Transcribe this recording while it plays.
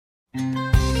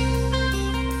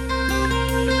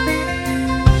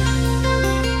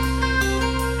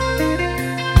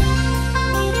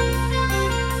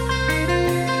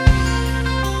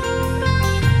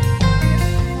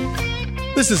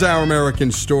This is Our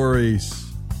American Stories.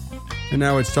 And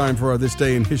now it's time for our This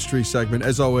Day in History segment.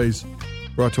 As always,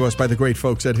 brought to us by the great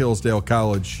folks at Hillsdale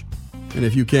College. And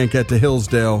if you can't get to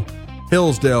Hillsdale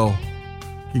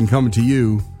can come to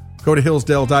you. Go to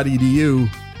hillsdale.edu.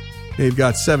 They've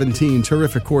got 17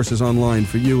 terrific courses online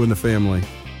for you and the family.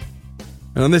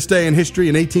 And on this day in history,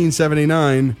 in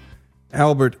 1879,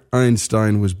 Albert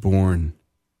Einstein was born.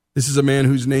 This is a man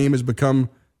whose name has become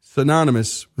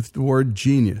synonymous with the word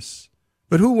genius.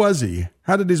 But who was he?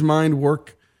 How did his mind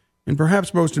work? And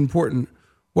perhaps most important,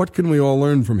 what can we all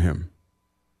learn from him?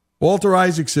 Walter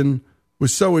Isaacson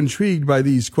was so intrigued by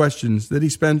these questions that he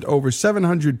spent over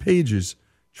 700 pages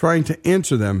trying to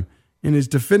answer them in his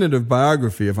definitive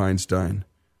biography of Einstein.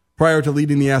 Prior to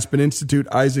leading the Aspen Institute,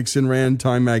 Isaacson ran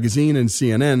Time magazine and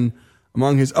CNN.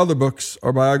 Among his other books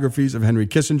are biographies of Henry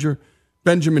Kissinger,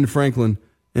 Benjamin Franklin,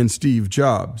 and Steve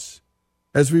Jobs.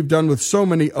 As we've done with so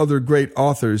many other great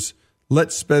authors,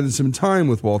 let's spend some time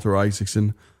with Walter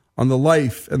Isaacson on the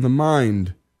life and the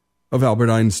mind of Albert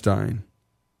Einstein.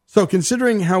 So,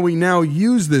 considering how we now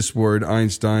use this word,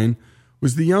 Einstein,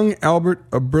 was the young Albert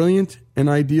a brilliant and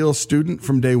ideal student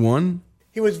from day one?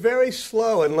 He was very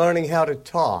slow in learning how to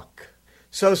talk,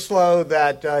 so slow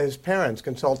that his parents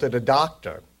consulted a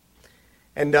doctor.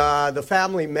 And the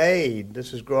family maid,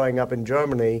 this is growing up in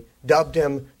Germany, dubbed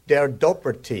him Der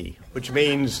Doperty, which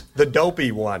means the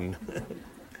dopey one.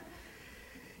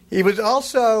 He was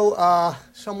also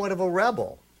somewhat of a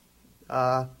rebel.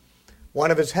 One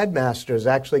of his headmasters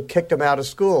actually kicked him out of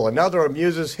school. Another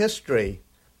amuses history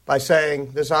by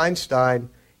saying, this Einstein,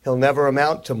 he'll never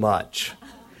amount to much.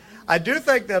 I do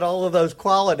think that all of those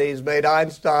qualities made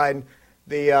Einstein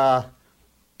the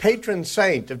patron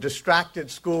saint of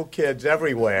distracted school kids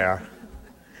everywhere.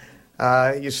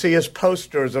 You see his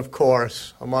posters, of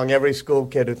course, among every school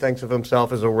kid who thinks of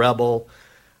himself as a rebel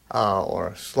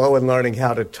or slow in learning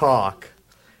how to talk.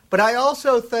 But I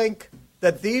also think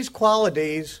that these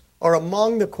qualities are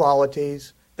among the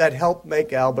qualities that helped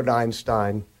make Albert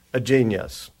Einstein a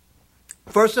genius.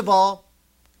 First of all,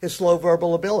 his slow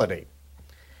verbal ability.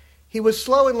 He was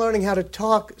slow in learning how to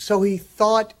talk, so he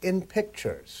thought in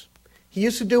pictures. He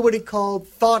used to do what he called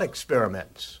thought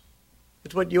experiments.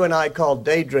 It's what you and I call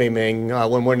daydreaming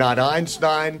when we're not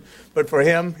Einstein, but for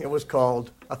him, it was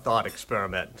called a thought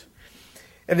experiment.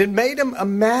 And it made him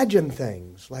imagine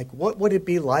things, like what would it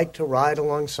be like to ride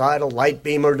alongside a light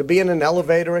beam, or to be in an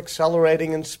elevator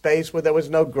accelerating in space where there was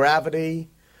no gravity,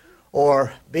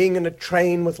 or being in a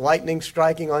train with lightning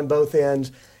striking on both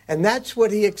ends. And that's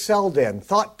what he excelled in,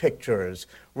 thought pictures,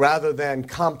 rather than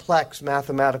complex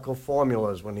mathematical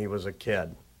formulas when he was a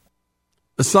kid.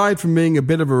 Aside from being a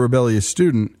bit of a rebellious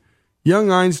student,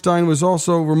 young Einstein was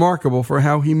also remarkable for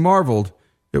how he marveled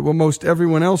at what most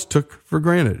everyone else took for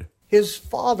granted. His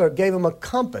father gave him a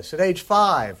compass at age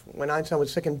 5 when Einstein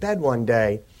was sick in bed one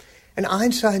day. And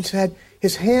Einstein said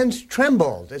his hands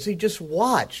trembled as he just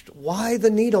watched why the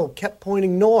needle kept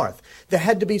pointing north. There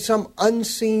had to be some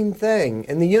unseen thing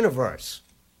in the universe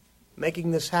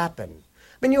making this happen.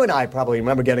 I mean, you and I probably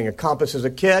remember getting a compass as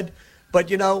a kid, but,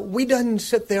 you know, we didn't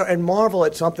sit there and marvel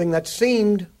at something that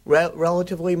seemed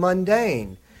relatively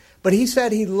mundane. But he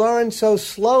said he learned so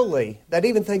slowly that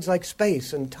even things like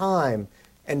space and time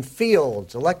and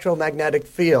fields, electromagnetic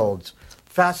fields,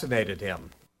 fascinated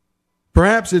him.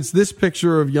 Perhaps it's this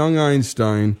picture of young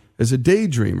Einstein as a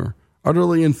daydreamer,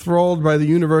 utterly enthralled by the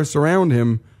universe around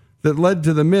him, that led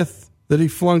to the myth that he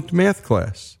flunked math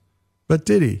class. But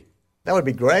did he? That would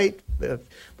be great. It would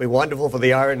be wonderful for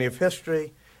the irony of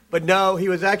history. But no, he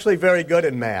was actually very good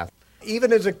in math.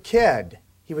 Even as a kid,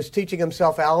 he was teaching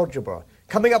himself algebra,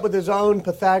 coming up with his own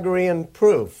Pythagorean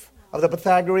proof of the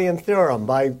Pythagorean theorem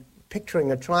by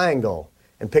picturing a triangle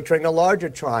and picturing a larger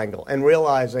triangle and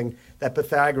realizing that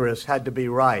Pythagoras had to be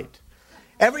right.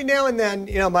 Every now and then,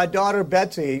 you know, my daughter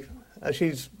Betsy,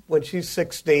 when she's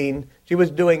 16, she was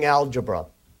doing algebra.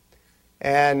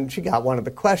 And she got one of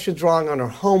the questions wrong on her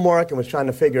homework and was trying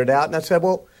to figure it out. And I said,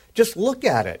 well, just look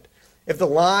at it. If the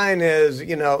line is,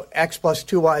 you know, x plus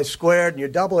 2y squared and you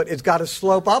double it, it's got to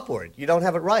slope upward. You don't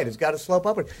have it right. It's got to slope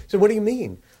upward. So what do you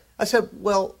mean? I said,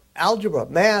 well, algebra,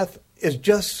 math, is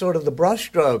just sort of the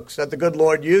brushstrokes that the good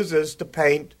Lord uses to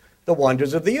paint the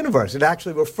wonders of the universe. It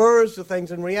actually refers to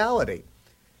things in reality.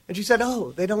 And she said,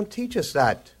 oh, they don't teach us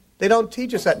that. They don't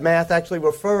teach us that math actually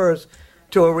refers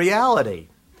to a reality.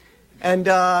 And,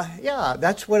 yeah,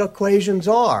 that's what equations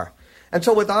are. And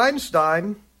so with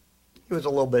Einstein, he was a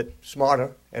little bit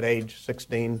smarter at age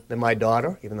 16 than my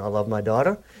daughter, even though I love my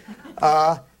daughter.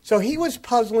 So he was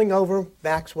puzzling over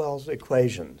Maxwell's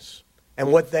equations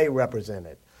and what they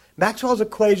represented. Maxwell's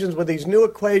equations were these new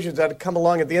equations that had come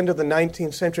along at the end of the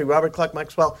 19th century, Robert Clark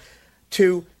Maxwell,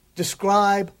 to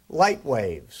describe light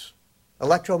waves,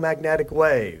 electromagnetic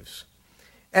waves.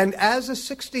 And as a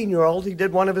 16-year-old, he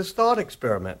did one of his thought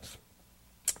experiments.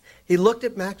 He looked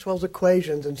at Maxwell's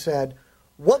equations and said,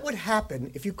 what would happen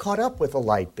if you caught up with a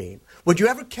light beam? Would you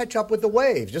ever catch up with the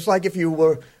waves? Just like if you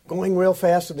were going real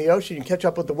fast in the ocean, you catch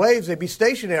up with the waves, they'd be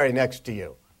stationary next to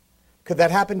you. Could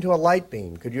that happen to a light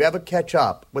beam? Could you ever catch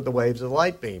up with the waves of the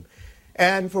light beam?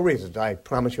 And for reasons I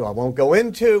promise you I won't go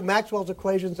into, Maxwell's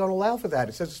equations don't allow for that.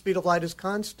 It says the speed of light is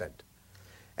constant.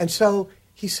 And so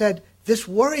he said this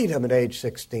worried him at age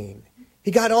 16.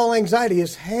 He got all anxiety.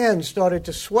 His hands started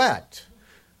to sweat.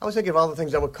 I was thinking of all the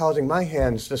things that were causing my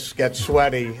hands to get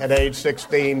sweaty at age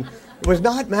 16. It was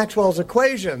not Maxwell's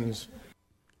equations.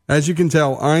 As you can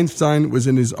tell, Einstein was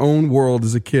in his own world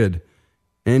as a kid,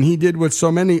 and he did what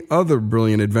so many other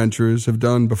brilliant adventurers have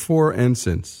done before and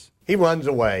since. He runs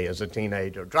away as a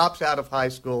teenager, drops out of high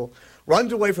school,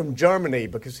 runs away from Germany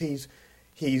because he's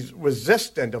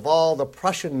resistant of all the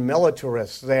Prussian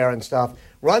militarists there and stuff,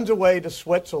 runs away to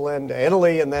Switzerland,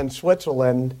 Italy, and then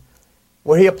Switzerland,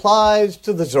 where he applies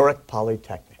to the Zurich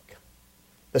Polytechnic,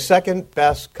 the second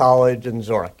best college in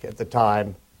Zurich at the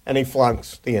time, and he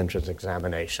flunks the entrance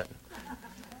examination.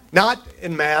 Not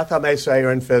in math, I may say,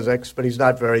 or in physics, but he's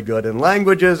not very good in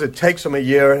languages. It takes him a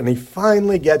year, and he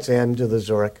finally gets into the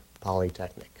Zurich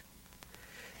Polytechnic.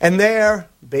 And there,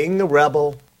 being the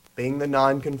rebel, being the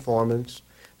nonconformist,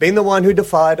 being the one who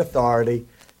defied authority,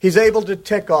 he's able to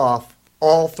tick off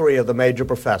all three of the major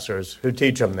professors who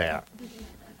teach him there.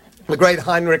 The great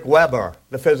Heinrich Weber,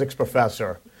 the physics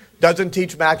professor, doesn't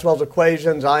teach Maxwell's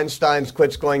equations. Einstein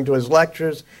quits going to his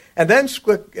lectures. And then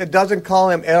doesn't call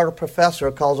him Herr Professor,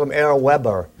 calls him Herr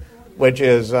Weber, which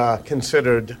is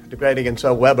considered degrading. And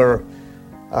so Weber,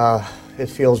 it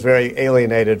feels very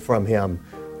alienated from him.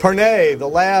 Pernay, the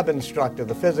lab instructor,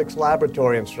 the physics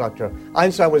laboratory instructor.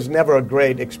 Einstein was never a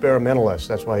great experimentalist.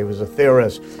 That's why he was a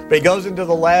theorist. But he goes into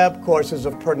the lab courses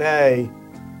of Pernay,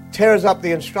 tears up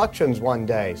the instructions one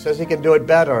day, says he can do it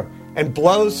better, and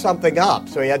blows something up,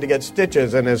 so he had to get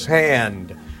stitches in his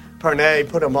hand. Pernay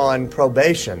put him on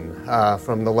probation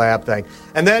from the lab thing.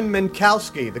 And then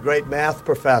Minkowski, the great math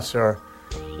professor.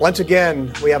 Once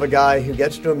again, we have a guy who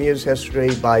gets to amuse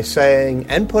history by saying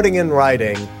and putting in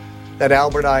writing that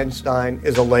Albert Einstein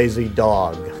is a lazy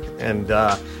dog and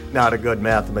not a good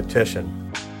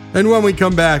mathematician. And when we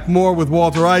come back, more with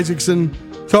Walter Isaacson,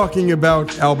 talking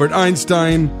about Albert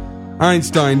Einstein.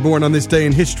 Einstein, born on this day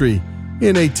in history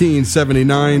in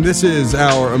 1879. This is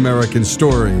Our American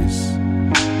Stories.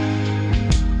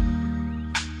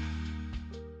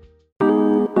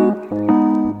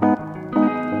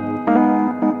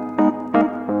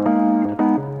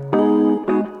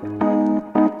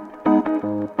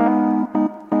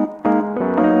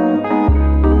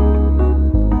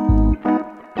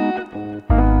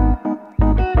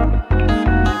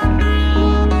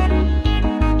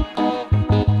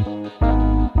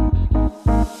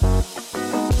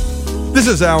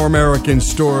 This is Our American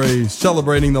Story,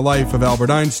 celebrating the life of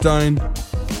Albert Einstein,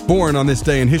 born on this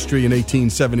day in history in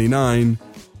 1879.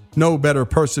 No better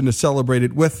person to celebrate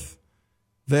it with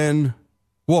than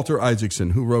Walter Isaacson,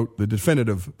 who wrote the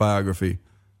definitive biography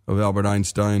of Albert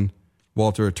Einstein.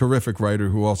 Walter, a terrific writer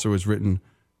who also has written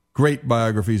great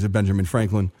biographies of Benjamin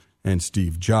Franklin and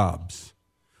Steve Jobs.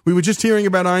 We were just hearing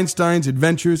about Einstein's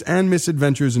adventures and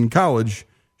misadventures in college.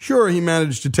 Sure, he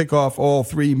managed to tick off all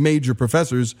three major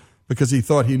professors because he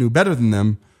thought he knew better than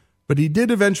them, but he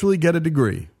did eventually get a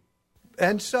degree.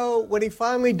 And so when he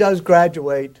finally does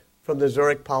graduate from the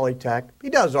Zurich Polytech, he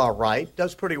does all right,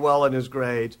 does pretty well in his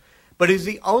grades, but he's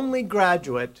the only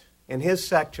graduate in his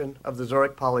section of the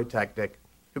Zurich Polytechnic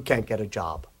who can't get a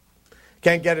job.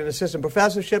 Can't get an assistant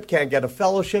professorship, can't get a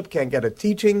fellowship, can't get a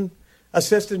teaching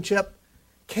assistantship,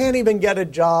 can't even get a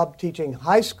job teaching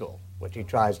high school, which he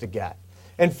tries to get.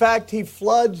 In fact, he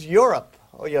floods Europe,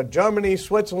 Germany,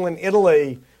 Switzerland,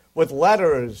 Italy, with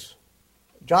letters,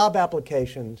 job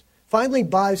applications, finally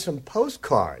buys some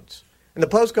postcards. And the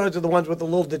postcards are the ones with the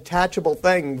little detachable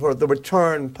thing for the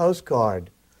return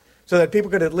postcard, so that people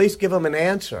could at least give him an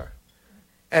answer.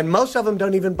 And most of them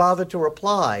don't even bother to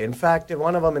reply. In fact, in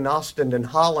one of them in Ostend in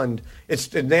Holland,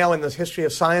 it's now in the History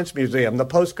of Science Museum, the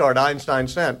postcard Einstein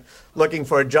sent looking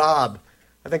for a job.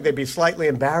 I think they'd be slightly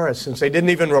embarrassed since they didn't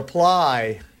even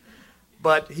reply.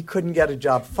 But he couldn't get a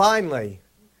job. Finally,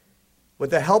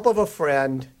 with the help of a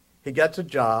friend, he gets a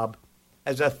job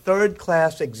as a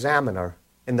third-class examiner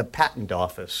in the patent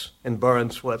office in Bern,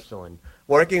 Switzerland,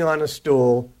 working on a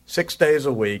stool 6 days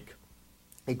a week,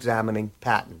 examining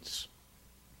patents.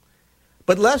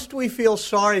 But lest we feel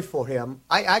sorry for him,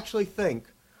 I actually think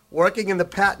working in the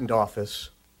patent office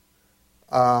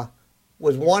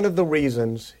was one of the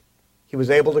reasons he was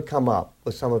able to come up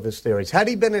with some of his theories. Had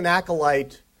he been an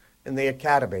acolyte in the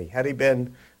academy, had he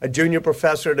been a junior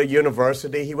professor at a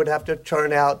university, he would have to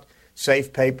turn out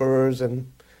safe papers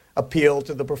and appeal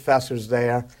to the professors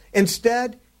there.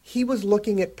 Instead, he was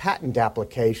looking at patent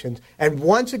applications, and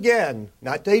once again,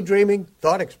 not daydreaming,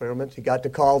 thought experiments, he got to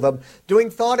call them, doing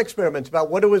thought experiments about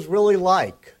what it was really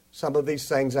like, some of these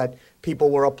things that people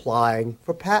were applying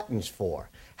for patents for.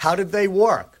 How did they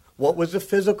work? What was the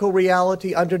physical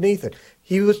reality underneath it?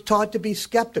 He was taught to be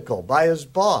skeptical by his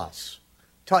boss,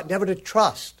 taught never to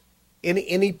trust in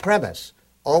any premise,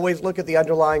 always look at the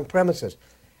underlying premises.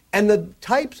 And the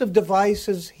types of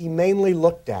devices he mainly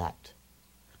looked at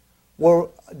were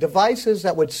devices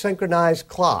that would synchronize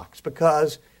clocks,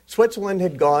 because Switzerland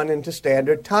had gone into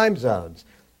standard time zones.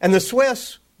 And the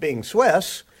Swiss, being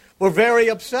Swiss, were very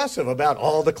obsessive about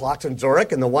all the clocks in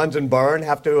Zurich and the ones in Bern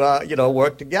have to,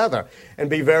 work together and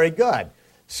be very good.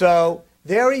 So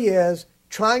there he is,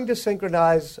 trying to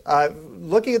synchronize,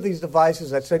 looking at these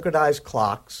devices that synchronize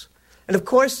clocks. And of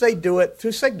course, they do it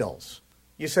through signals.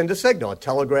 You send a signal, a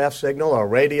telegraph signal or a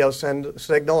radio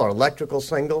signal or electrical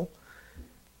signal.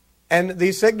 And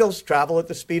these signals travel at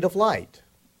the speed of light.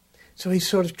 So he's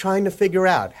sort of trying to figure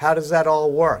out, how does that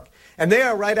all work? And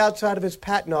there, right outside of his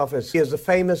patent office, is the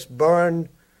famous Bern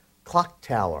clock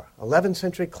tower, 11th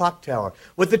century clock tower,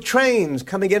 with the trains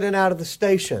coming in and out of the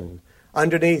station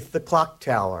underneath the clock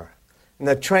tower. And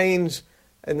the trains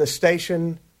in the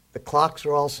station, the clocks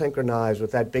are all synchronized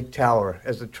with that big tower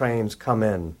as the trains come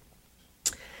in.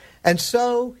 And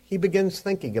so he begins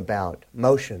thinking about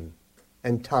motion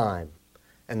and time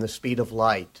and the speed of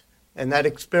light. And that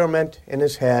experiment in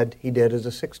his head he did as a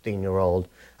 16-year-old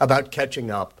about catching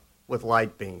up with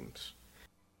light beams.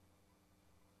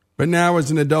 But now, as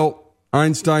an adult,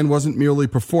 Einstein wasn't merely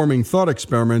performing thought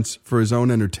experiments for his own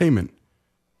entertainment.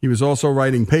 He was also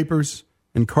writing papers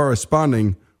and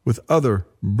corresponding with other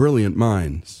brilliant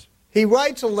minds. He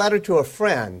writes a letter to a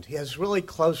friend. He has really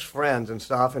close friends and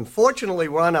stuff. And fortunately,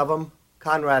 one of them,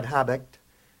 Conrad Habicht,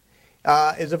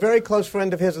 is a very close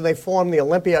friend of his, and they form the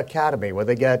Olympia Academy, where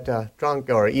they get drunk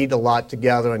or eat a lot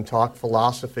together and talk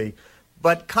philosophy.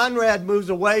 But Conrad moves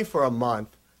away for a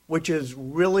month, which is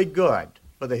really good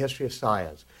for the history of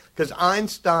science, because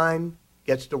Einstein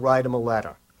gets to write him a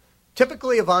letter.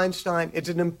 Typically of Einstein, it's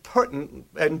an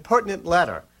impertinent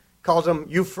letter. Calls him,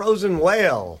 "You frozen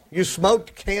whale, you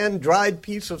smoked canned dried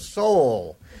piece of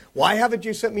soul. Why haven't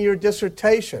you sent me your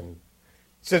dissertation?"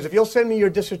 He says, "If you'll send me your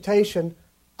dissertation,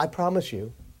 I promise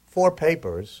you 4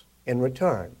 papers in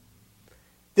return."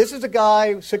 This is a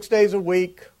guy 6 days a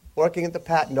week working at the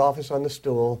patent office on the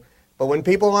stool, but when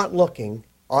people aren't looking,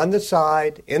 on the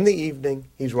side, in the evening,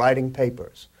 he's writing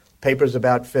papers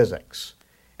about physics.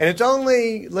 And it's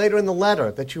only later in the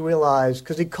letter that you realize,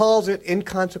 because he calls it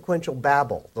inconsequential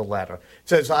babble, the letter. It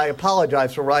says, "I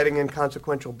apologize for writing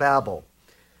inconsequential babble."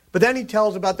 But then he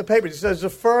tells about the papers. He says the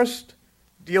first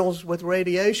deals with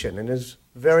radiation and is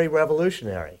very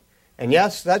revolutionary. And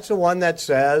yes, that's the one that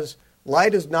says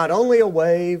light is not only a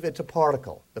wave, it's a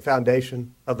particle, the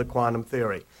foundation of the quantum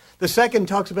theory. The second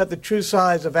talks about the true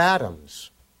size of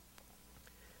atoms.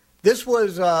 This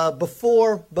was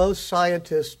before most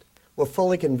scientists were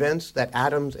fully convinced that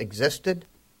atoms existed.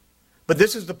 But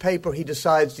this is the paper he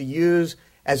decides to use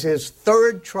as his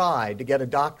third try to get a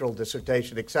doctoral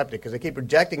dissertation accepted, because they keep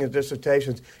rejecting his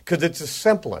dissertations because it's the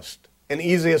simplest and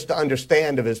easiest to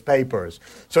understand of his papers.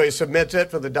 So he submits it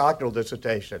for the doctoral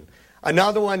dissertation.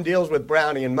 Another one deals with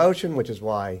Brownian motion, which is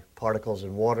why particles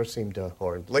in water seem to,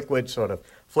 or in liquid, sort of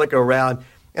flicker around.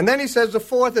 And then he says the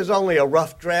fourth is only a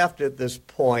rough draft at this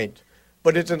point,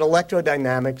 but it's an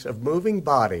electrodynamics of moving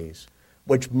bodies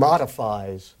which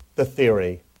modifies the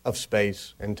theory of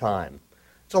space and time.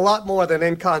 It's a lot more than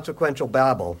inconsequential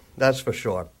babble, that's for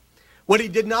sure. What he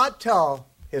did not tell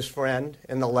his friend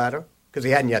in the letter, because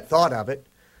he hadn't yet thought of it,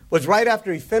 was right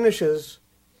after he finishes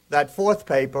that fourth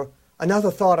paper,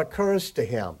 another thought occurs to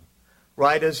him,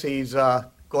 right as he's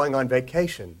going on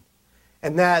vacation.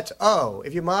 And that's,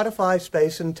 if you modify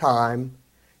space and time,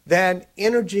 then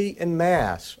energy and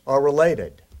mass are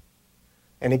related.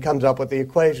 And he comes up with the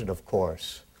equation, of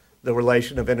course, the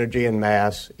relation of energy and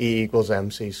mass, E equals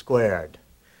mc squared.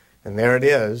 And there it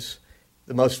is,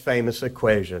 the most famous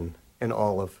equation in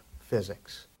all of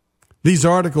physics. These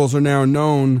articles are now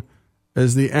known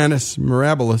as the Annus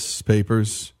Mirabilis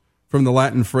papers, from the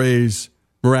Latin phrase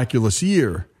miraculous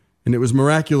year. And it was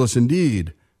miraculous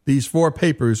indeed. These 4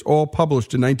 papers, all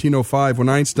published in 1905 when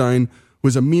Einstein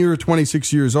was a mere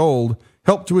 26 years old,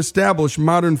 helped to establish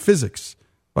modern physics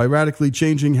by radically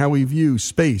changing how we view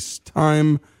space,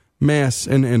 time, mass,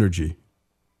 and energy.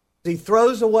 He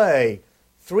throws away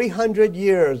 300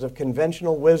 years of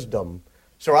conventional wisdom.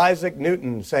 Sir Isaac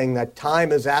Newton saying that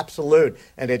time is absolute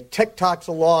and it tick-tocks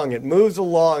along, it moves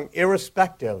along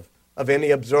irrespective of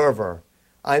any observer.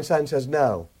 Einstein says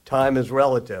no, time is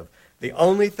relative. The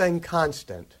only thing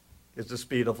constant is the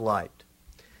speed of light.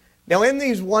 Now in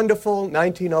these wonderful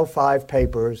 1905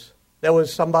 papers, there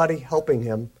was somebody helping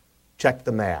him check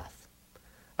the math.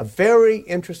 A very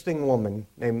interesting woman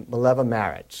named Mileva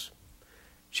Maric.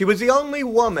 She was the only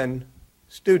woman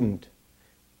student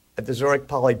at the Zurich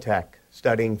Polytech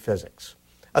studying physics.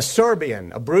 A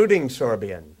Serbian, a brooding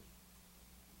Serbian.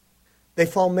 They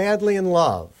fall madly in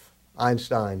love,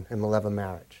 Einstein and Mileva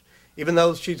Maric. Even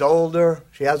though she's older,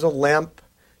 she has a limp,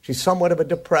 she's somewhat of a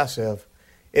depressive,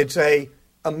 it's a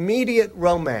immediate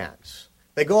romance.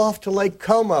 They go off to Lake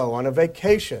Como on a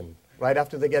vacation right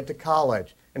after they get to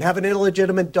college and have an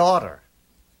illegitimate daughter.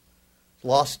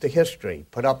 Lost to history,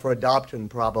 put up for adoption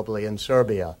probably in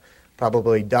Serbia,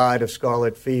 probably died of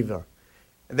scarlet fever.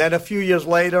 And then a few years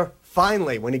later,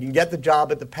 finally, when he can get the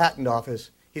job at the patent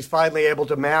office, he's finally able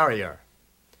to marry her.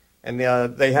 And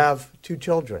they have 2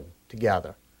 children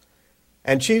together.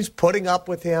 And she's putting up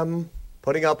with him,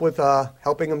 putting up with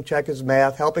helping him check his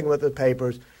math, helping with the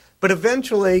papers. But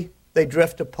eventually, they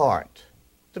drift apart.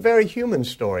 It's a very human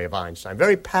story of Einstein,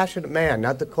 very passionate man,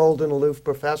 not the cold and aloof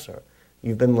professor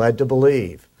you've been led to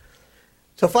believe.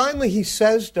 So finally, he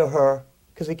says to her,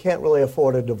 because he can't really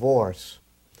afford a divorce,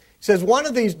 he says, one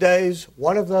of these days,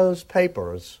 one of those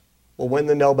papers will win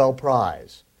the Nobel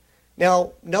Prize.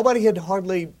 Now, nobody had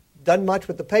hardly done much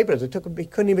with the papers. He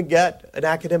couldn't even get an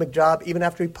academic job even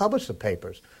after he published the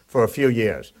papers for a few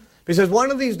years. But he says,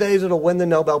 one of these days it'll win the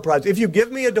Nobel Prize. If you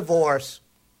give me a divorce,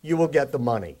 you will get the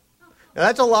money. Now,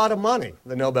 that's a lot of money,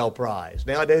 the Nobel Prize.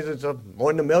 Nowadays, it's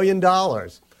more than $1 million.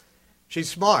 She's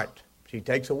smart. She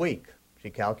takes a week.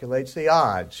 She calculates the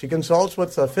odds. She consults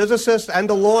with a physicist and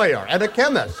a lawyer and a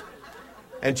chemist.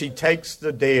 And she takes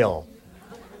the deal.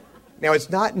 Now, it's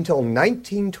not until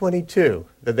 1922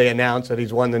 that they announce that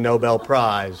he's won the Nobel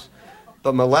Prize.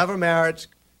 But Mileva Maric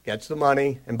gets the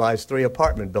money and buys 3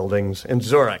 apartment buildings in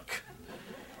Zurich.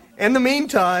 In the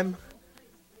meantime,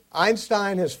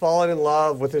 Einstein has fallen in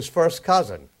love with his first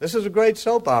cousin. This is a great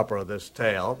soap opera, this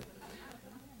tale.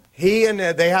 He and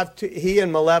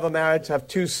Mileva Maric have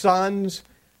 2 sons.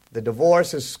 The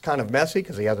divorce is kind of messy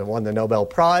because he hasn't won the Nobel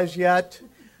Prize yet.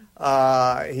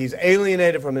 He's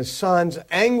alienated from his sons.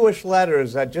 Anguish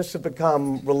letters that just have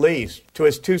become released to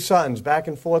his 2 sons, back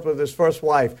and forth with his first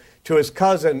wife, to his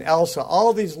cousin Elsa.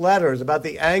 All these letters about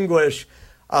the anguish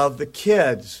of the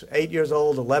kids, 8 years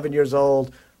old, 11 years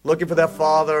old, looking for their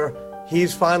father.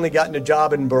 He's finally gotten a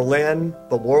job in Berlin,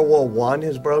 but World War I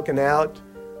has broken out.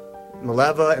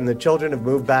 Mileva and the children have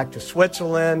moved back to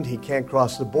Switzerland. He can't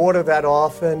cross the border that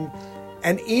often.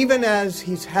 And even as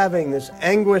he's having this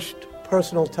anguished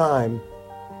personal time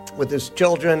with his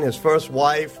children, his first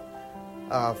wife,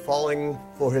 falling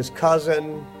for his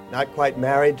cousin, not quite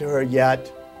married to her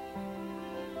yet,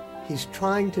 he's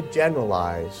trying to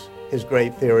generalize his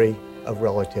great theory of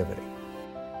relativity.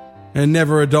 And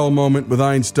never a dull moment with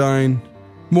Einstein.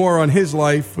 More on his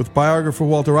life with biographer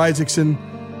Walter Isaacson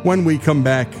when we come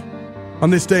back. On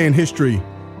this day in history,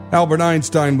 Albert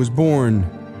Einstein was born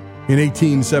in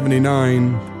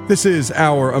 1879. This is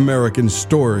Our American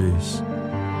Stories.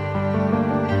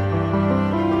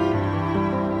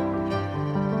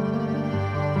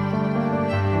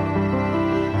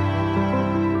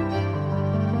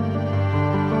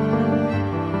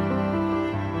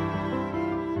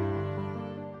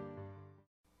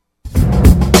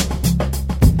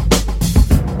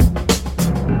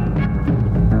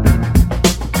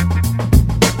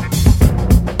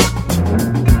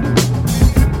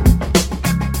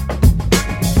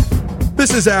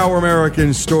 This is Our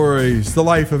American Stories, the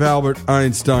life of Albert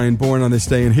Einstein, born on this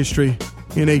day in history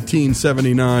in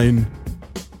 1879.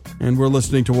 And we're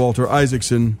listening to Walter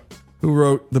Isaacson, who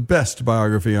wrote the best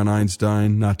biography on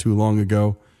Einstein not too long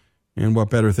ago. And what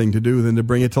better thing to do than to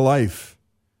bring it to life?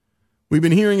 We've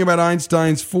been hearing about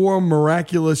Einstein's 4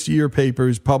 miraculous year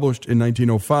papers published in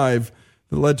 1905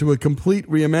 that led to a complete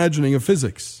reimagining of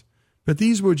physics. But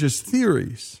these were just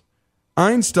theories.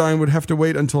 Einstein would have to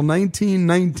wait until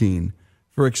 1919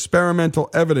 for experimental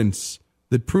evidence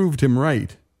that proved him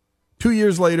right. 2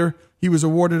 years later, he was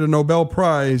awarded a Nobel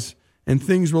Prize, and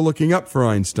things were looking up for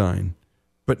Einstein.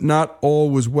 But not all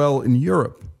was well in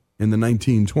Europe in the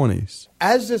 1920s.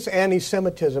 As this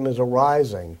anti-Semitism is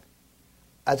arising,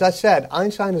 as I said,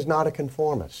 Einstein is not a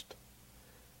conformist.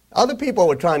 Other people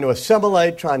were trying to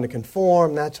assimilate, trying to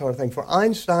conform, that sort of thing. For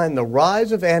Einstein, the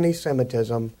rise of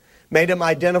anti-Semitism made him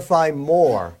identify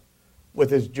more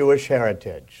with his Jewish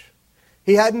heritage.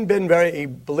 He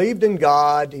believed in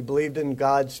God, he believed in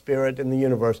God's spirit in the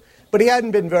universe, but he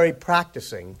hadn't been very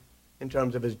practicing in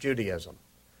terms of his Judaism.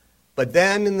 But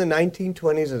then in the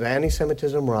 1920s, as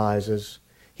anti-Semitism rises,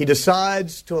 he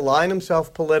decides to align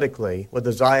himself politically with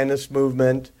the Zionist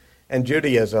movement and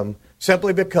Judaism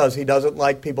simply because he doesn't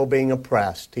like people being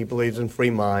oppressed. He believes in free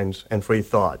minds and free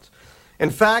thoughts.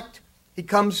 In fact, he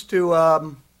comes to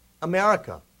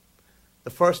America the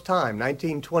first time,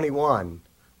 1921,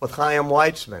 with Chaim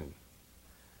Weizmann.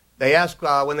 They ask,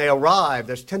 when they arrive,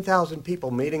 there's 10,000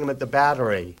 people meeting him at the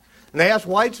Battery. And they ask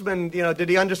Weizmann, did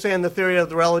he understand the theory of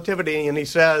the relativity? And he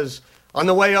says, on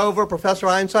the way over, Professor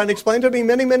Einstein explained to me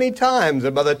many, many times,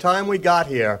 and by the time we got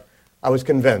here, I was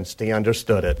convinced he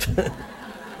understood it.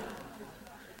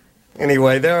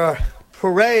 Anyway, there are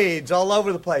parades all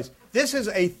over the place. This is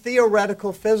a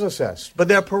theoretical physicist, but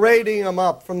they're parading him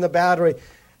up from the Battery.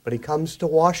 But he comes to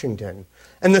Washington,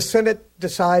 and the Senate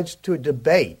decides to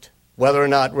debate whether or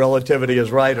not relativity is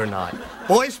right or not.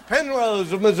 Boyce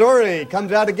Penrose of Missouri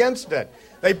comes out against it.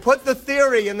 They put the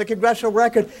theory in the congressional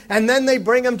record, and then they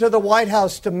bring him to the White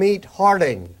House to meet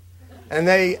Harding. And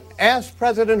they ask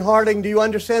President Harding, do you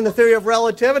understand the theory of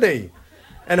relativity?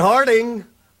 And Harding,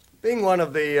 being one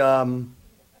of the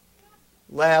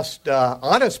last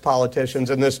honest politicians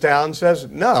in this town, says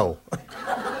no.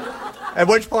 At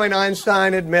which point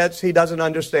Einstein admits he doesn't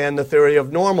understand the theory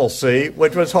of normalcy,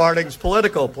 which was Harding's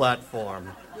political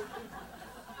platform.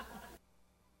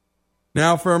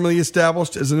 Now firmly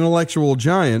established as an intellectual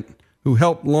giant who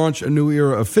helped launch a new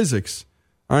era of physics,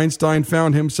 Einstein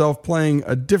found himself playing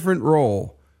a different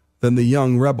role than the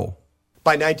young rebel.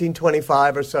 By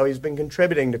 1925 or so, he's been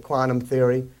contributing to quantum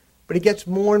theory, but he gets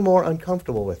more and more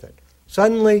uncomfortable with it.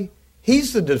 Suddenly,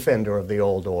 he's the defender of the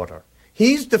old order.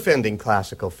 He's defending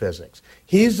classical physics.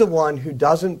 He's the one who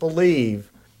doesn't believe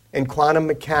in quantum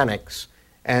mechanics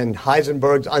and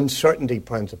Heisenberg's uncertainty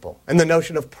principle and the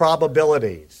notion of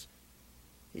probabilities.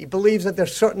 He believes that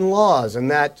there's certain laws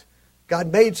and that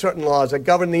God made certain laws that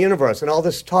govern the universe, and all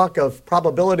this talk of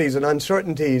probabilities and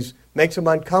uncertainties makes him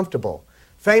uncomfortable.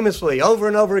 Famously, over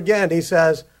and over again, he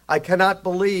says, I cannot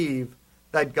believe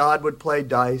that God would play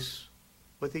dice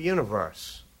with the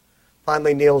universe.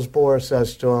 Finally, Niels Bohr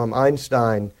says to him,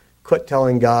 Einstein, quit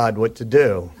telling God what to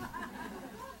do.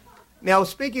 Now,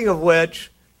 speaking of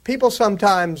which, people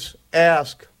sometimes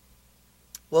ask,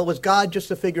 well, was God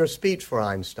just a figure of speech for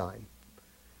Einstein?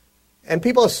 And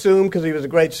people assume, because he was a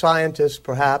great scientist,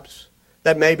 perhaps,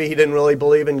 that maybe he didn't really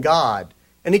believe in God.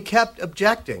 And he kept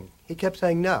objecting. He kept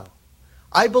saying, no.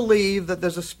 I believe that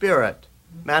there's a spirit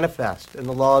manifest in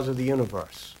the laws of the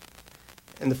universe,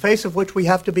 in the face of which we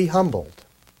have to be humbled.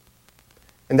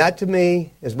 And that, to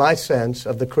me, is my sense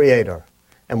of the Creator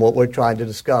and what we're trying to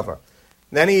discover.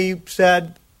 And then he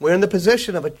said, we're in the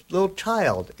position of a little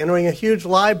child entering a huge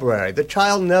library. The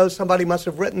child knows somebody must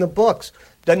have written the books,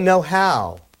 doesn't know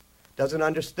how, doesn't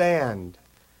understand.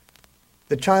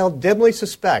 The child dimly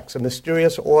suspects a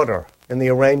mysterious order in the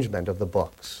arrangement of the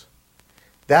books.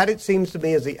 That, it seems to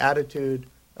me, is the attitude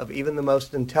of even the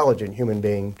most intelligent human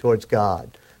being towards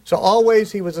God. So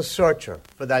always he was a searcher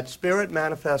for that spirit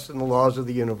manifest in the laws of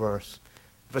the universe.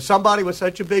 For somebody with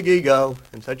such a big ego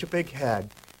and such a big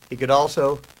head, he could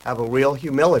also have a real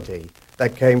humility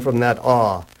that came from that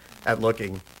awe at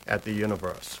looking at the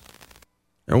universe.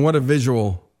 And what a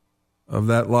visual of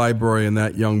that library and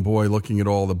that young boy looking at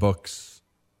all the books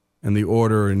and the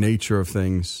order and nature of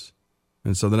things.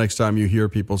 And so the next time you hear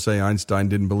people say Einstein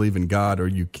didn't believe in God, or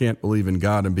you can't believe in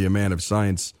God and be a man of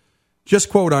science, just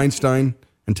quote Einstein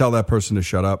and tell that person to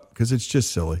shut up, because it's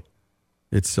just silly.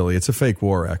 It's silly. It's a fake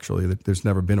war, actually. There's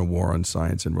never been a war on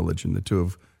science and religion. The two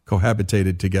have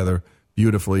cohabitated together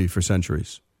beautifully for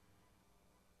centuries.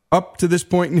 Up to this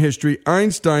point in history,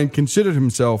 Einstein considered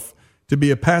himself to be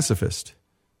a pacifist.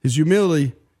 His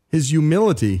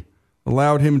humility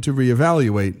allowed him to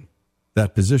reevaluate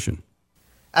that position.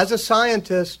 As a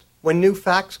scientist, when new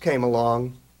facts came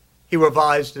along, he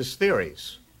revised his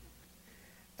theories.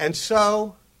 And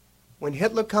so, when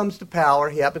Hitler comes to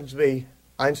power,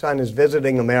 Einstein is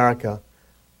visiting America.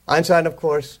 Einstein, of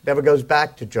course, never goes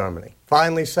back to Germany,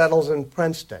 finally settles in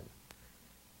Princeton,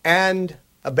 and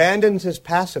abandons his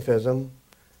pacifism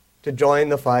to join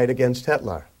the fight against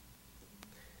Hitler.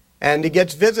 And he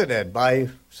gets visited by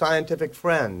scientific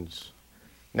friends,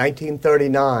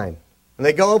 1939. And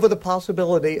they go over the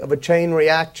possibility of a chain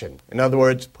reaction. In other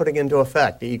words, putting into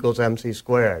effect E equals mc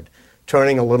squared,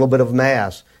 turning a little bit of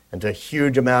mass into a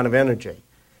huge amount of energy.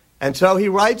 And so he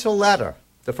writes a letter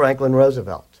to Franklin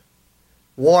Roosevelt,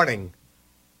 warning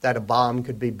that a bomb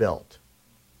could be built.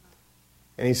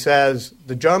 And he says,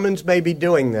 the Germans may be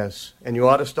doing this, and you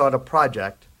ought to start a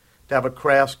project to have a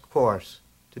crash course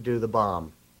to do the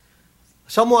bomb.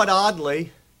 Somewhat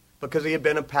oddly, because he had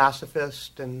been a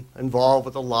pacifist and involved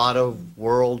with a lot of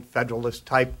world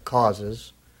federalist-type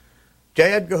causes,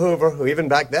 J. Edgar Hoover, who even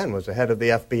back then was the head of the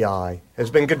FBI, has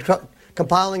been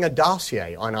compiling a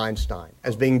dossier on Einstein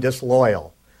as being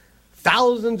disloyal.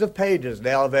 Thousands of pages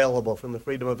now available from the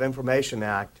Freedom of Information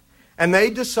Act, and they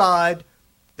decide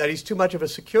that he's too much of a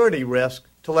security risk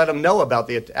to let him know about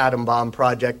the atom bomb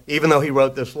project, even though he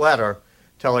wrote this letter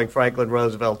telling Franklin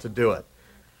Roosevelt to do it.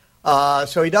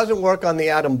 So he doesn't work on the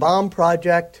atom bomb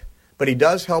project, but he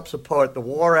does help support the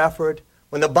war effort.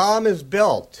 When the bomb is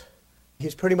built,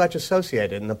 he's pretty much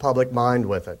associated in the public mind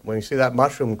with it. When you see that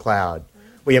mushroom cloud,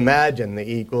 we imagine the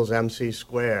E equals MC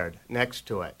squared next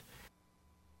to it.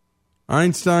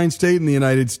 Einstein stayed in the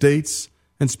United States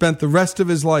and spent the rest of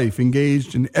his life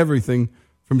engaged in everything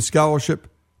from scholarship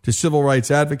to civil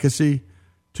rights advocacy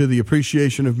to the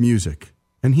appreciation of music.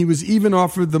 And he was even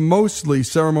offered the mostly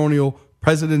ceremonial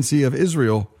presidency of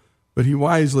Israel, but he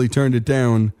wisely turned it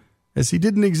down as he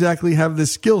didn't exactly have the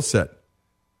skill set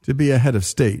to be a head of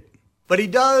state. But he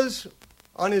does,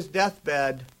 on his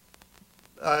deathbed,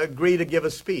 agree to give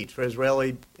a speech for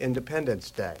Israeli Independence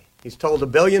Day. He's told 1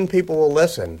 billion people will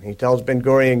listen. He tells Ben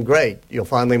Gurion, great, you'll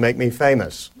finally make me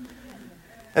famous.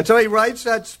 And so he writes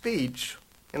that speech,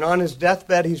 and on his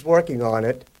deathbed he's working on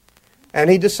it, and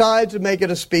he decides to make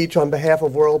it a speech on behalf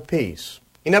of world peace.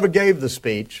 He never gave the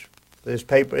speech. His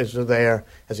papers are there.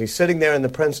 As he's sitting there in the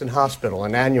Princeton Hospital,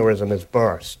 an aneurysm has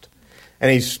burst. And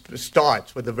he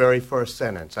starts with the very first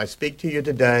sentence. I speak to you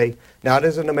today, not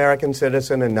as an American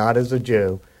citizen and not as a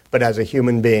Jew, but as a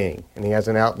human being. And he has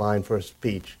an outline for a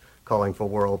speech calling for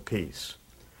world peace.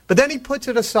 But then he puts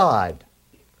it aside,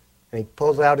 and he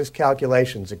pulls out his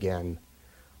calculations again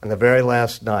on the very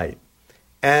last night.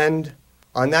 And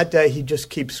on that day, he just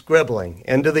keeps scribbling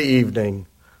into the evening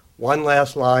one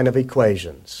last line of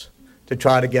equations to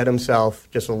try to get himself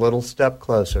just a little step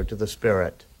closer to the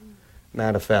spirit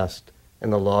manifest in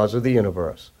the laws of the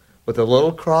universe, with the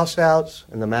little cross-outs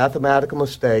and the mathematical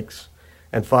mistakes,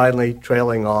 and finally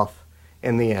trailing off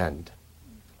in the end.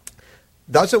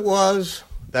 Thus it was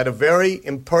that a very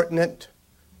impertinent,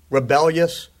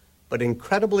 rebellious, but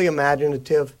incredibly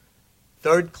imaginative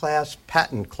third-class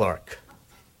patent clerk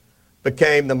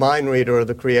became the mind reader of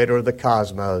the creator of the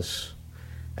cosmos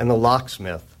and the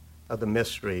locksmith of the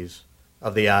mysteries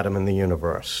of the atom and the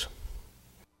universe.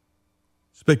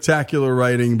 Spectacular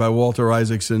writing by Walter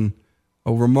Isaacson.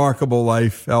 A remarkable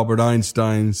life, Albert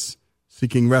Einstein's,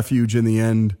 seeking refuge in the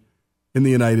end in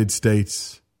the United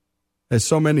States, as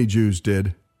so many Jews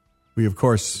did. We, of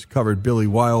course, covered Billy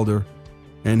Wilder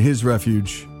and his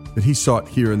refuge that he sought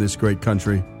here in this great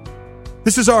country.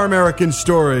 This is Our American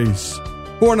Stories.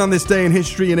 Born on this day in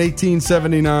history in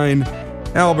 1879,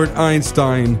 Albert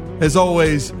Einstein. As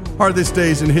always, our This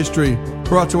Days in History,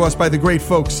 brought to us by the great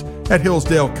folks at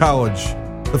Hillsdale College,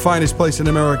 the finest place in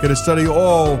America to study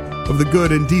all of the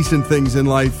good and decent things in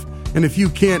life. And if you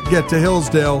can't get to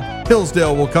Hillsdale,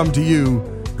 Hillsdale will come to you.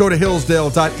 Go to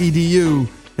hillsdale.edu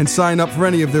and sign up for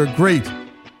any of their great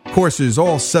courses,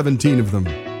 all 17 of them.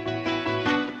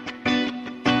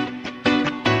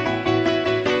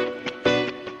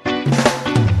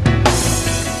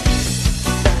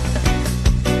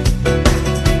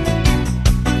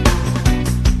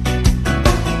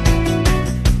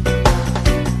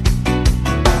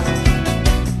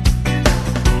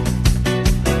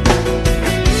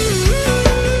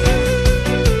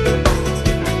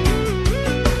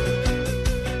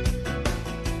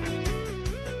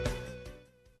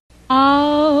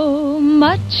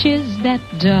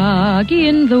 Doggy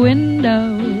in the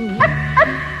window,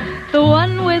 the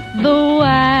one with the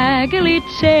waggly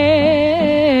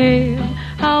tail.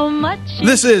 How much?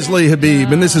 This is Lee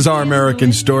Habib, and this is Our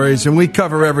American Stories, and we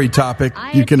cover every topic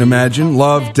you can imagine: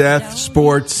 love, death,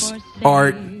 sports,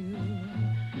 art.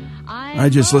 I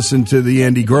just listened to the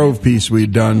Andy Grove piece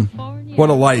we'd done. What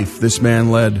a life this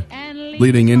man led,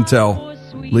 leading Intel,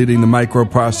 leading the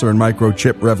microprocessor and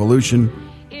microchip revolution,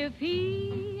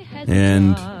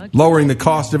 and lowering the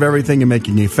cost of everything and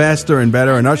making it faster and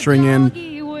better and ushering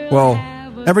in, well,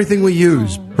 everything we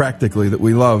use, practically, that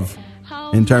we love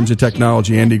in terms of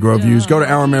technology Andy Grove used. Go to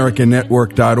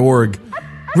ouramericannetwork.org.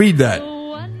 Read that.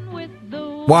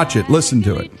 Watch it. Listen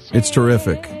to it. It's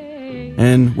terrific.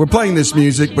 And we're playing this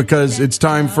music because it's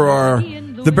time for our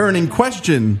The Burning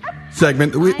Question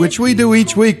segment, which we do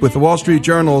each week with the Wall Street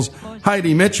Journal's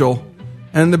Heidi Mitchell.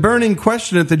 And the burning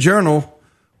question at the Journal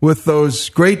with those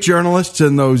great journalists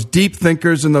and those deep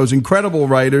thinkers and those incredible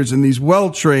writers and these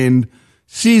well-trained,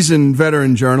 seasoned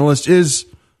veteran journalists is,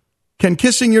 can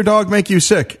kissing your dog make you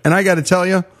sick? And I got to tell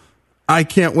you, I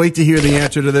can't wait to hear the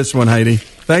answer to this one, Heidi.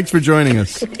 Thanks for joining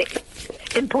us.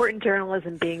 Important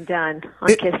journalism being done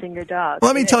on kissing your dog.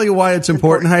 Let me tell you why it's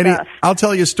important, Heidi. Stuff. I'll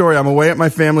tell you a story. I'm away at my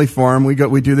family farm. We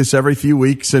do this every few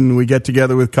weeks, and we get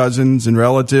together with cousins and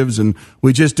relatives, and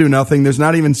we just do nothing. There's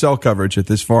not even cell coverage at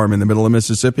this farm in the middle of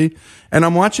Mississippi. And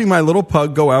I'm watching my little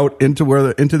pug go out into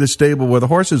the stable where the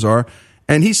horses are,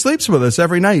 and he sleeps with us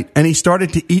every night. And he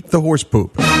started to eat the horse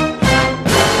poop.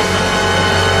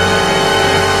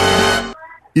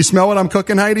 You smell what I'm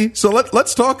cooking, Heidi? So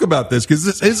let's talk about this, because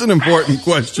this is an important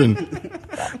question.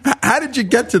 How did you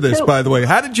get to this, by the way?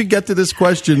 How did you get to this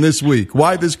question this week?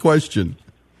 Why this question?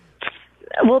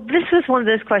 Well, this was one of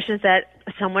those questions that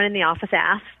someone in the office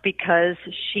asked because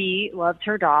she loves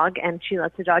her dog and she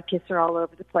lets her dog kiss her all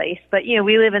over the place. But, you know,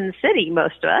 we live in the city,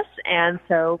 most of us, and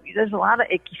so there's a lot of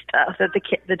icky stuff that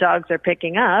the dogs are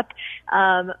picking up.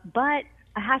 But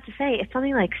I have to say, it's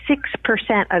something like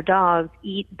 6% of dogs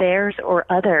eat bears or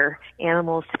other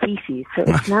animal species. So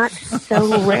it's not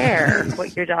so rare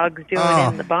what your dog's doing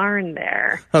in the barn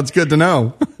there. That's good to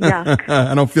know. Yeah.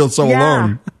 I don't feel so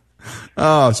alone.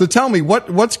 So tell me,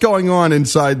 what's going on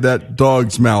inside that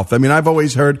dog's mouth? I mean, I've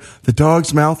always heard the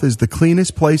dog's mouth is the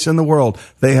cleanest place in the world.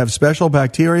 They have special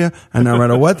bacteria, and no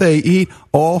matter what they eat,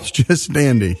 all's just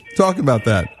dandy. Talk about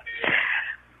that.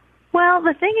 Well,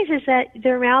 the thing is that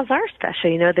their mouths are special.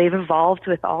 You know, they've evolved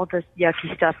with all this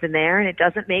yucky stuff in there, and it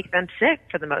doesn't make them sick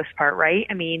for the most part, right?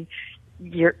 I mean,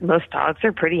 most dogs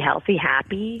are pretty healthy,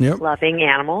 happy, loving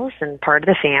animals and part of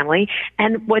the family.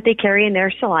 And what they carry in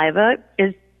their saliva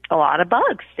is a lot of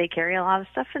bugs. They carry a lot of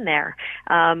stuff in there.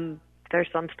 There's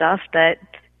some stuff that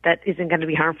isn't going to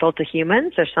be harmful to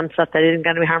humans. There's some stuff that isn't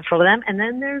going to be harmful to them. And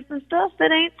then there's the stuff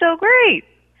that ain't so great.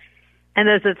 And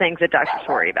those are the things that doctors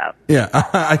worry about. Yeah,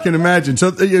 I can imagine. So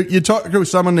you talk to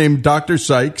someone named Dr.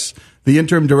 Sykes, the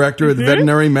interim director of the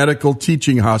Veterinary Medical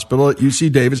Teaching Hospital at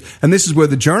UC Davis. And this is where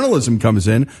the journalism comes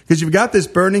in, because you've got this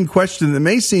burning question that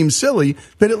may seem silly,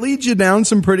 but it leads you down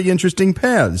some pretty interesting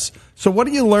paths. So what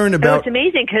do you learn about... It's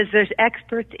amazing because there's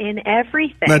experts in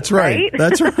everything. That's right.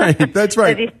 That's right. That's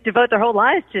right. They devote their whole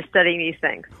lives to studying these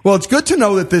things. Well, it's good to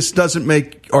know that this doesn't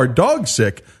make our dogs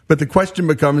sick, but the question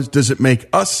becomes, does it make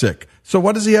us sick? So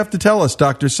what does he have to tell us,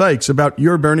 Dr. Sykes, about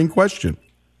your burning question?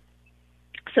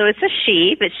 So it's a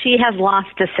she, but she has lots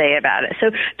to say about it. So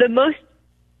the most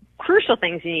crucial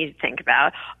things you need to think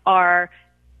about are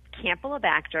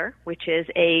Campylobacter, which is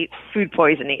a food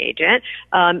poisoning agent,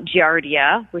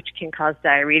 Giardia, which can cause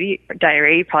diarrhea.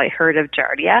 You probably heard of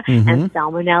Giardia, and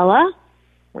Salmonella,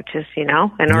 which is, you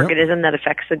know, an organism that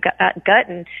affects the gut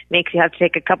and makes you have to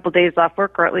take a couple days off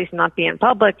work or at least not be in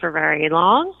public for very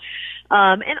long.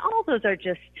 And all those are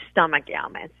just stomach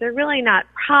ailments. They're really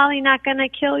probably not going to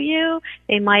kill you.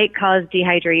 They might cause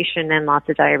dehydration and lots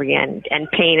of diarrhea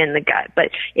and pain in the gut. But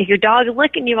if your dog is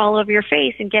licking you all over your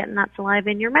face and getting that saliva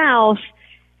in your mouth,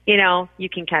 you know, you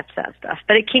can catch that stuff.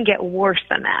 But it can get worse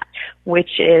than that,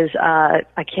 which is,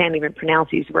 I can't even pronounce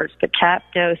these words, but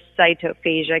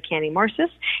capnocytophagia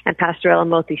canimorsis and Pasteurella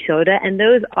multisota. And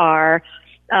those are,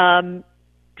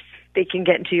 they can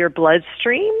get into your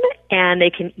bloodstream, and they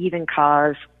can even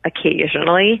cause,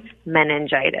 occasionally,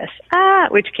 meningitis,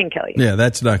 which can kill you. Yeah,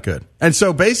 that's not good. And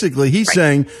so basically he's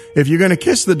saying if you're going to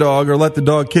kiss the dog or let the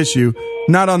dog kiss you,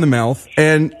 not on the mouth,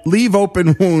 and leave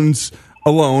open wounds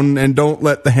alone and don't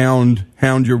let the hound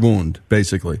your wound,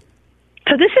 basically.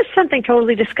 So this is something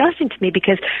totally disgusting to me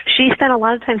because she spent a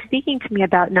lot of time speaking to me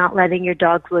about not letting your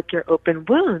dogs lick your open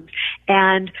wounds.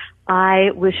 And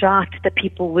I was shocked that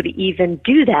people would even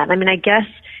do that. I mean, I guess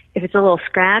if it's a little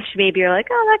scratch, maybe you're like,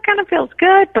 oh, that kind of feels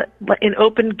good. But an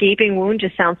open gaping wound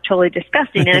just sounds totally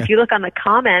disgusting. And if you look on the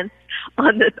comments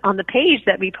on the page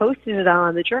that we posted it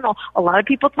on the journal, a lot of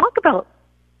people talk about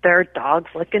their dogs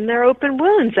licking their open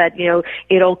wounds, that, you know,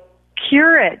 it'll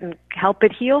cure it and help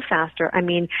it heal faster. I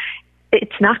mean,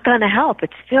 it's not going to help.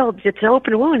 It's an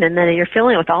open wound, and then you're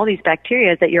filling it with all these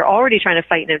bacteria that you're already trying to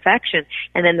fight an infection,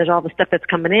 and then there's all the stuff that's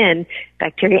coming in,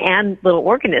 bacteria and little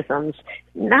organisms.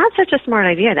 Not such a smart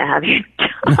idea to have your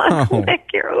dog lick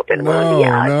your open wound.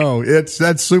 Yuck. No,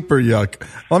 that's super yuck.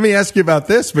 Let me ask you about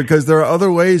this, because there are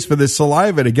other ways for this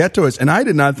saliva to get to us, and I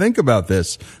did not think about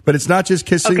this. But it's not just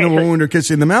kissing the wound or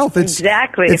kissing the mouth. It's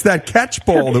that catch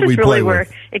ball that we play with. Where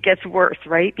it gets worse,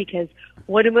 right? Because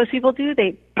what do most people do?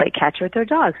 They play catch with their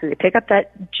dog. So they pick up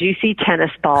that juicy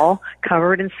tennis ball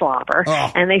covered in slobber,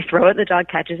 and they throw it. The dog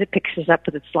catches it, picks it up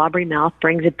with its slobbery mouth,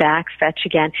 brings it back, fetch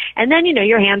again. And then,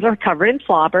 your hands are covered in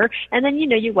slobber. And then,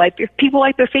 people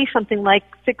wipe their face something like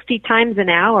 60 times an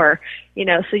hour,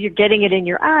 so you're getting it in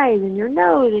your eyes and your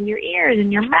nose and your ears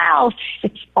and your mouth.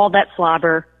 It's all that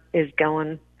slobber is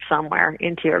going somewhere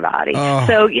into your body.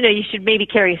 So, you should maybe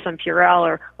carry some Purell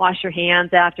or wash your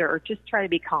hands after, or just try to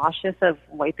be cautious of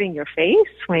wiping your face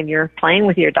when you're playing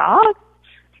with your dog.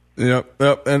 Yep.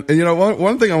 And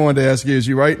one thing I wanted to ask you is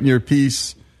you write in your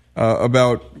piece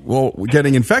about,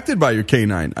 getting infected by your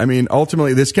canine. I mean,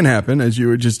 ultimately this can happen, as you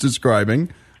were just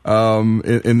describing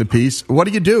in the piece. What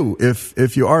do you do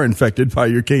if you are infected by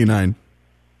your canine?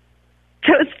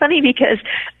 So it's funny because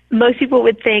most people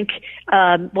would think,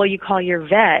 you call your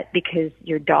vet because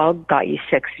your dog got you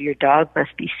sick, so your dog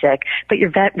must be sick. But your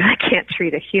vet really can't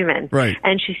treat a human. Right.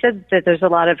 And she said that there's a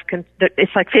lot of,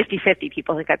 it's like 50-50.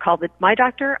 People think I call my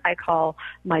doctor, I call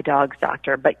my dog's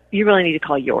doctor. But you really need to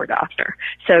call your doctor.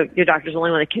 So your doctor's the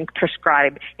only one that can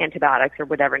prescribe antibiotics or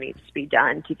whatever needs to be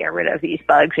done to get rid of these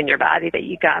bugs in your body that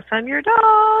you got from your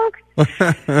dog.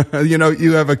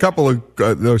 You have a couple of,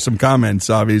 there's some comments,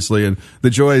 obviously, and the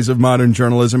joys of modern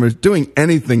journalism is doing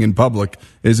anything in public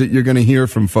is that you're going to hear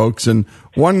from folks. And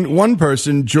one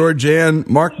person, Georgianne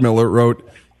Mark Miller, wrote,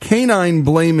 "Canine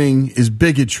blaming is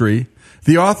bigotry.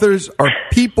 The authors are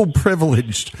people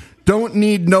privileged. Don't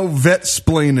need no vet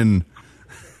splaining."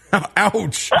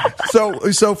 Ouch.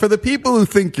 So for the people who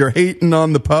think you're hating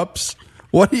on the pups,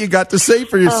 what do you got to say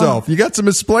for yourself? You got some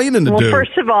explaining to do. Well,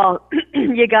 first of all,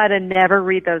 you got to never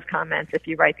read those comments if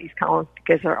you write these columns,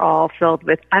 because they're all filled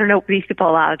with, I don't know, these people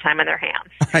have a lot of time on their hands.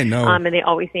 I know. And they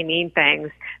always say mean things.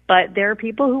 But there are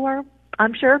people who are,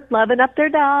 I'm sure, loving up their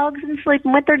dogs and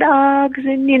sleeping with their dogs.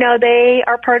 And, they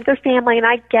are part of their family. And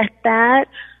I get that.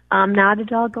 I'm not a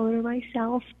dog owner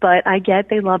myself, but I get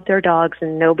they love their dogs,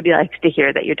 and nobody likes to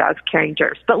hear that your dog's carrying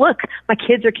germs. But look, my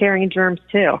kids are carrying germs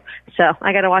too, so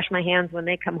I got to wash my hands when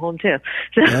they come home too.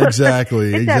 So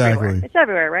Exactly. It's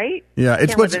everywhere, right? Yeah,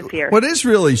 it's what is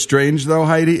really strange though,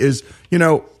 Heidi, is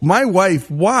my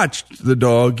wife watched the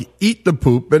dog eat the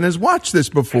poop and has watched this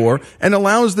before and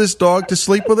allows this dog to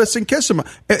sleep with us and kiss him.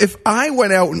 If I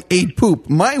went out and ate poop,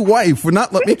 my wife would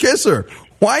not let me kiss her.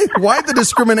 Why the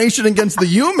discrimination against the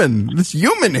human? This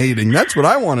human hating. That's what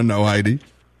I want to know, Heidi.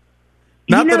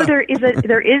 There is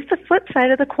the flip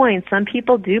side of the coin. Some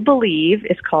people do believe,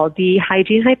 it's called the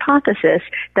hygiene hypothesis,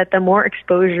 that the more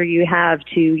exposure you have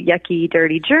to yucky,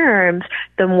 dirty germs,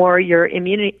 the more your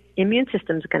immune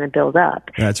system is going to build up.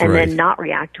 That's and right. Then not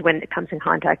react when it comes in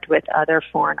contact with other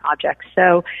foreign objects.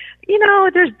 So,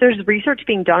 there's research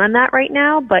being done on that right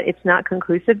now, but it's not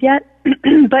conclusive yet.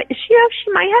 But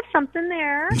she might have something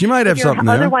there. She might have something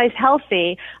there. Otherwise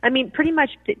healthy. I mean, pretty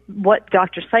much what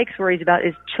Dr. Sykes worries about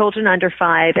is children under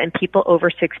 5 and people over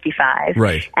 65.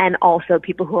 Right. And also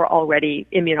people who are already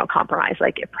immunocompromised,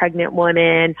 like a pregnant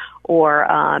woman or,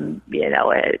 a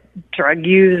drug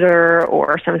user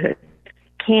or someone who has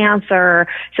cancer.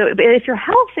 So if you're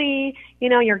healthy,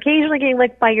 you're occasionally getting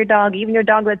licked by your dog, even your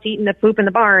dog that's eating the poop in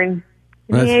the barn,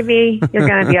 maybe you're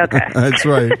going to be okay. That's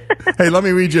right. Hey, let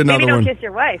me read you another one. Maybe don't kiss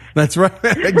your wife. That's right.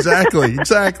 Exactly.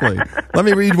 Let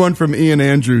me read one from Ian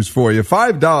Andrews for you.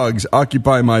 5 dogs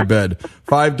occupy my bed.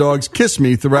 5 dogs kiss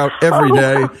me throughout every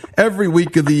day, every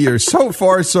week of the year. So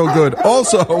far, so good.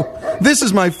 Also, this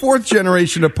is my 4th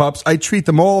generation of pups. I treat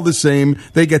them all the same.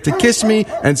 They get to kiss me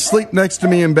and sleep next to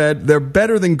me in bed. They're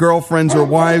better than girlfriends or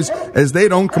wives, as they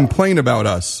don't complain about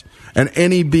us and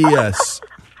any BS.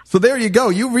 So there you go.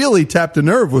 You really tapped a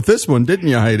nerve with this one, didn't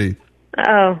you, Heidi?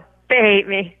 Oh, they hate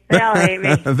me. They all hate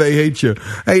me. They hate you.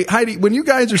 Hey, Heidi, when you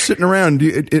guys are sitting around,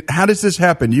 how does this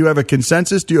happen? Do you have a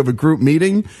consensus? Do you have a group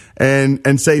meeting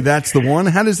and say that's the one?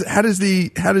 How does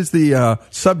the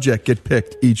subject get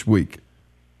picked each week?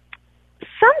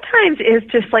 Sometimes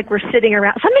it's just like we're sitting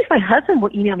around. Sometimes my husband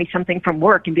will email me something from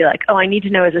work and be like, "Oh, I need to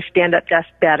know, is a stand-up desk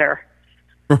better?"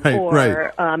 Right,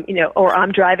 or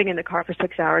I'm driving in the car for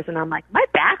 6 hours and I'm like, my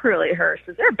back really hurts.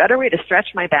 Is there a better way to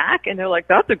stretch my back? And they're like,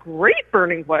 that's a great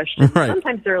burning question. Right.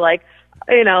 Sometimes they're like,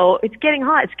 it's getting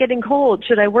hot, it's getting cold.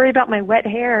 Should I worry about my wet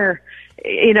hair?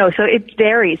 So it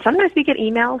varies. Sometimes we get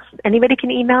emails. Anybody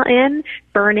can email in,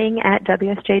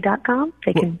 burning@wsj.com.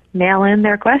 They can mail in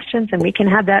their questions and we can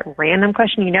have that random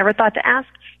question you never thought to ask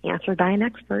answered by an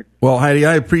expert. Well, Heidi,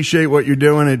 I appreciate what you're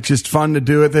doing. It's just fun to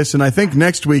do this. And I think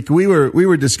next week we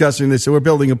were discussing this. So we're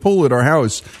building a pool at our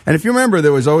house. And if you remember,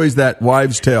 there was always that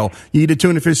wives' tale. You eat a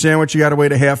tuna fish sandwich, you got to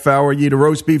wait a half hour. You eat a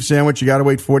roast beef sandwich, you got to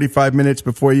wait 45 minutes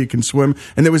before you can swim. swim.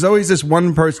 And there was always this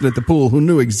one person at the pool who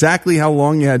knew exactly how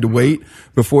long you had to wait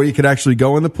before you could actually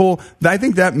go in the pool. I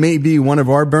think that may be one of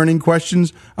our burning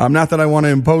questions. Not that I want to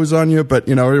impose on you, but,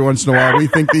 every once in a while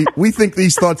we think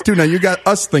these thoughts too. Now, you got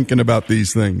us thinking about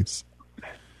these things.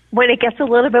 When it gets a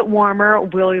little bit warmer,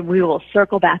 we will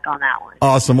circle back on that one.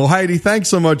 Awesome. Well, Heidi, thanks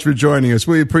so much for joining us.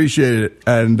 We appreciate it.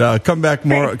 And come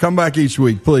back each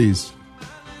week, please.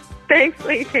 Thanks,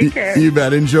 Lee. Take care. You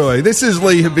bet. Enjoy. This is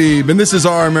Lee Habib, and this is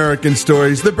Our American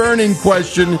Stories. The burning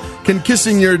question, can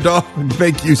kissing your dog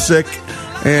make you sick?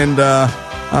 And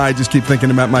I just keep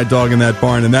thinking about my dog in that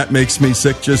barn, and that makes me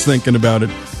sick just thinking about it.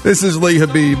 This is Lee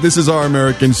Habib. This is Our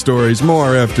American Stories.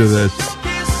 More after this.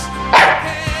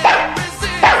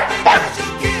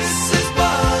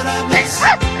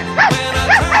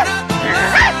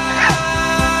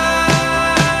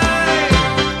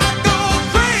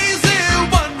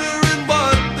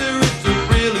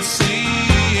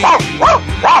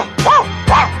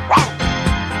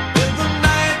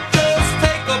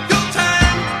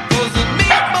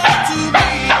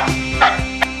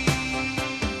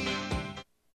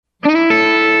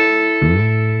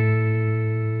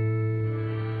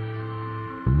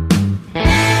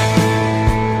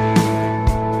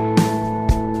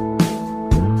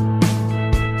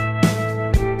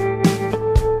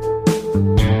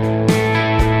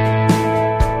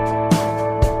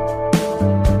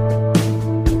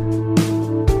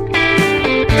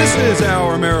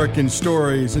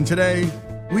 Stories, and today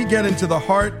we get into the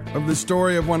heart of the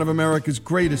story of one of America's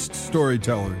greatest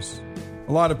storytellers.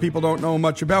 A lot of people don't know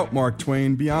much about Mark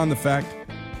Twain beyond the fact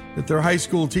that their high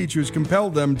school teachers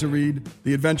compelled them to read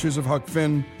The Adventures of Huck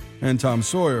Finn and Tom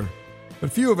Sawyer.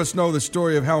 But few of us know the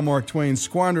story of how Mark Twain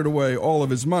squandered away all of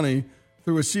his money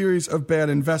through a series of bad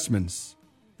investments,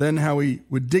 then how he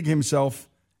would dig himself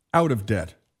out of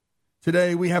debt.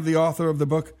 Today we have the author of the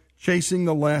book Chasing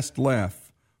the Last Laugh,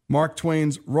 Mark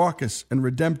Twain's raucous and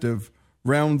redemptive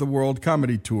round-the-world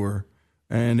comedy tour,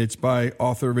 and it's by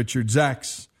author Richard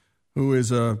Zacks, who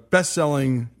is a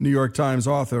best-selling New York Times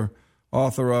author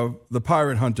of The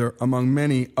Pirate Hunter, among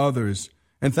many others.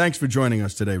 And thanks for joining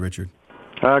us today, Richard.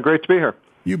 Great to be here.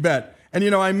 You bet. And,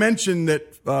 I mentioned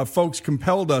that folks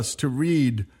compelled us to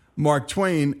read Mark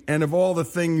Twain, and of all the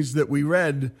things that we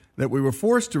read that we were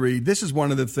forced to read, this is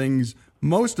one of the things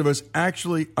most of us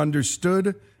actually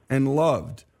understood and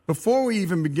loved. Before we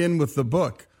even begin with the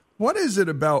book, what is it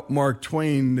about Mark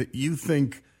Twain that you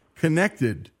think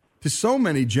connected to so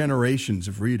many generations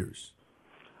of readers?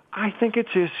 I think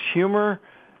it's his humor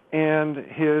and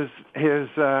his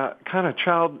kind of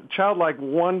childlike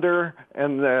wonder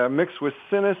and mixed with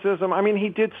cynicism. I mean, he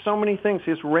did so many things.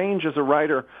 His range as a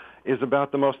writer is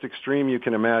about the most extreme you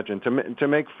can imagine. To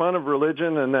make fun of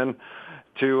religion and then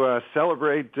to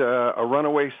celebrate a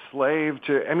runaway slave.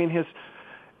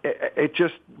 It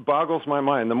just boggles my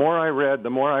mind. The more I read,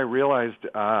 the more I realized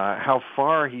how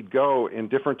far he'd go in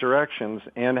different directions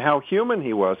and how human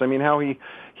he was. I mean, how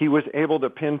he was able to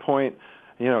pinpoint,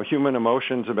 human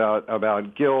emotions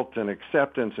about guilt and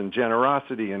acceptance and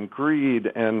generosity and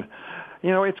greed. And,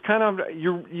 it's kind of,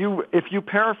 if you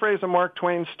paraphrase a Mark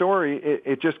Twain story,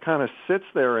 it just kind of sits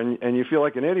there and you feel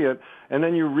like an idiot. And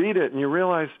then you read it and you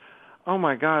realize, oh,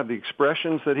 my God, the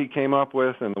expressions that he came up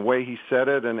with and the way he said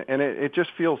it, and it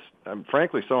just feels,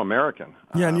 frankly, so American.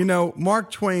 Yeah, and Mark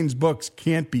Twain's books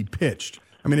can't be pitched.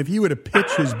 I mean, if he were to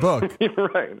pitch his book,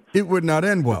 right, it would not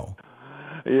end well.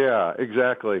 Yeah,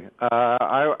 exactly.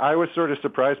 I was sort of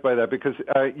surprised by that because,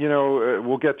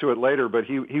 we'll get to it later, but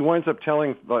he winds up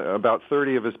telling about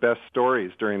 30 of his best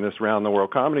stories during this round-the-world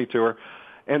comedy tour.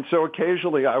 And so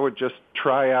occasionally I would just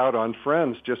try out on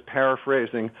friends, just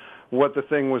paraphrasing what the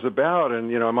thing was about.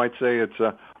 And, I might say it's,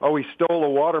 he stole a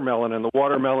watermelon and the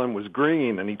watermelon was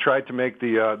green and he tried to make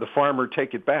the farmer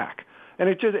take it back. And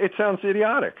it sounds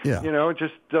idiotic. Yeah. It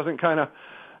just doesn't kind of,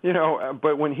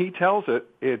 but when he tells it,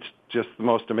 it's just the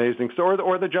most amazing story.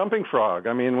 Or the jumping frog.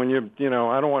 I mean, when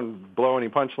I don't want to blow any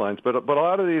punchlines, but a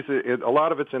lot of these, a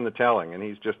lot of it's in the telling, and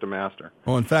he's just a master.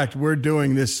 Well, in fact, we're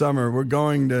doing this summer, we're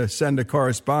going to send a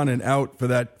correspondent out for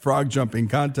that frog jumping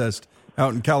contest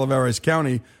out in Calaveras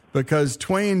County, because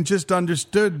Twain just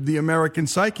understood the American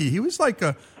psyche. He was like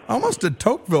almost a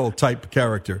Tocqueville type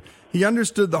character. He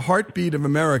understood the heartbeat of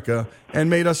America and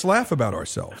made us laugh about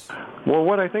ourselves. Well,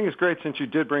 what I think is great, since you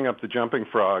did bring up the jumping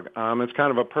frog, it's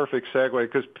kind of a perfect segue,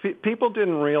 because people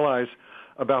didn't realize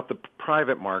about the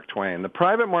private Mark Twain. The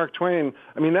private Mark Twain,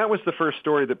 that was the first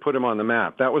story that put him on the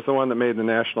map. That was the one that made the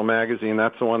National Magazine.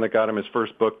 That's the one that got him his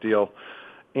first book deal.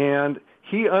 And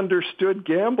he understood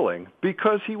gambling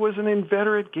because he was an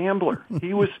inveterate gambler.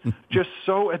 He was just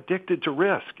so addicted to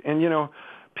risk. And,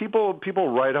 people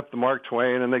write up the Mark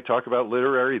Twain and they talk about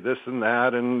literary this and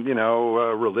that and,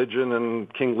 religion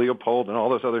and King Leopold and all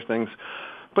those other things.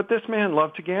 But this man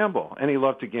loved to gamble, and he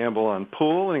loved to gamble on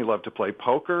pool, and he loved to play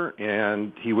poker,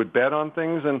 and he would bet on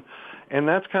things, and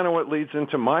that's kind of what leads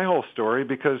into my whole story,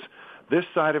 because this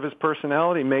side of his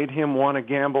personality made him want to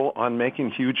gamble on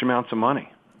making huge amounts of money.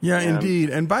 Yeah, indeed.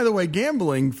 And by the way,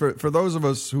 gambling, for those of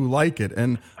us who like it,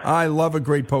 and I love a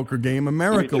great poker game.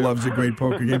 America loves a great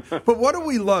poker game. But what do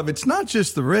we love? It's not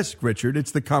just the risk, Richard.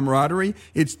 It's the camaraderie.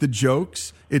 It's the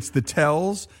jokes. It's the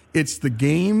tells. It's the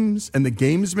games and the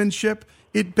gamesmanship.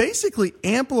 It basically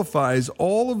amplifies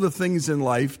all of the things in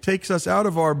life, takes us out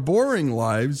of our boring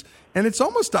lives, and it's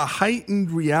almost a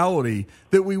heightened reality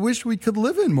that we wish we could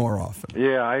live in more often.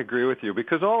 Yeah, I agree with you,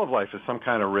 because all of life is some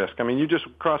kind of risk. I mean, you just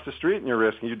cross the street and you're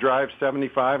risking. You drive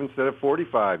 75 instead of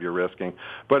 45, you're risking.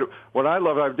 But what I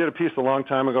love, I did a piece a long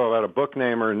time ago about a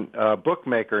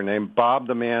bookmaker named Bob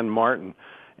the Man Martin,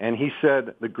 and he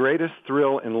said the greatest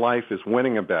thrill in life is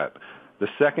winning a bet. The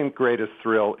second greatest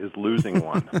thrill is losing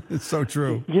one. It's so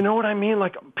true. You know what I mean?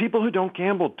 Like, people who don't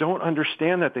gamble don't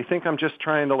understand that. They think I'm just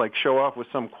trying to, show off with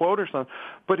some quote or something.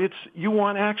 But you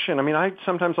want action. I mean, I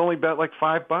sometimes only bet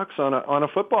 $5 on a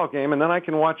football game, and then I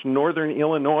can watch Northern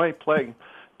Illinois play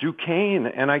Duquesne,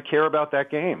 and I care about that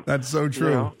game. That's so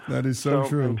true. That is so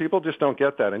true. And people just don't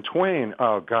get that. And Twain,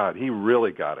 oh, God, he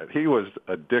really got it. He was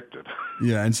addicted.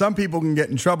 Yeah, and some people can get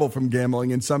in trouble from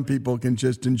gambling, and some people can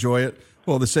just enjoy it.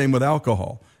 Well, the same with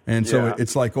alcohol. And so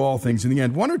it's like all things in the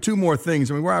end. One or two more things.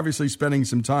 I mean, we're obviously spending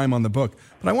some time on the book,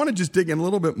 but I want to just dig in a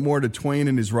little bit more to Twain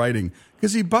and his writing,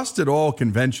 because he busted all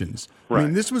conventions. Right. I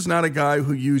mean, this was not a guy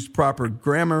who used proper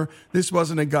grammar. This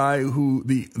wasn't a guy who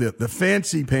the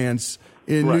fancy pants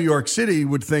in New York City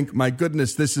would think, my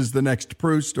goodness, this is the next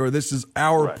Proust, or this is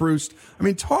our Proust. I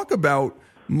mean, talk about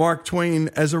Mark Twain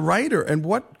as a writer and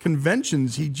what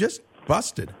conventions he just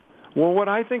busted. Well, what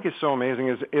I think is so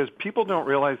amazing is people don't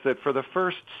realize that for the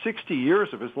first 60 years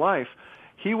of his life,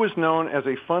 he was known as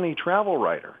a funny travel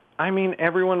writer. I mean,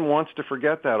 everyone wants to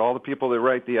forget that. All the people that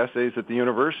write the essays at the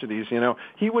universities,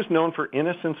 he was known for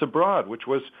Innocents Abroad, which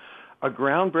was a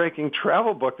groundbreaking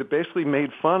travel book that basically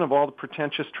made fun of all the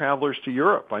pretentious travelers to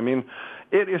Europe. I mean,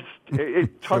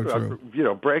 talk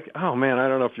about, break. Oh man, I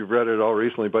don't know if you've read it all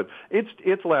recently, but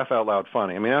it's laugh out loud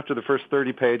funny. I mean, after the first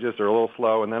 30 pages, they're a little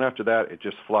slow, and then after that, it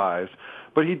just flies.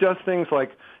 But he does things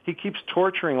like he keeps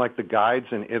torturing the guides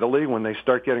in Italy when they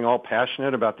start getting all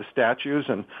passionate about the statues,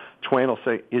 and Twain will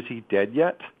say, "Is he dead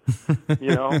yet?"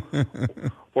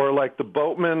 Or the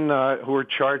boatmen who are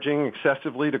charging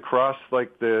excessively to cross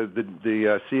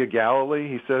the Sea of Galilee.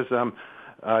 He says,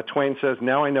 Twain says,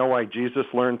 "Now I know why Jesus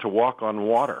learned to walk on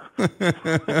water."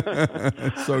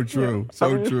 So true.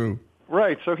 True.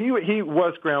 Right. So he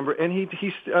was groundbreaking, and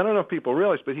he I don't know if people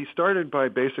realize, but he started by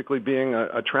basically being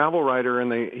a travel writer,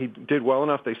 and he did well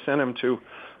enough. They sent him to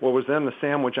what was then the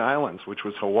Sandwich Islands, which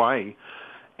was Hawaii,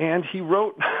 and he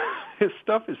wrote. His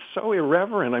stuff is so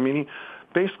irreverent. I mean, he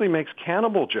basically makes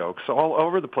cannibal jokes all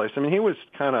over the place. I mean, he was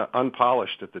kind of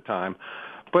unpolished at the time.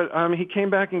 But he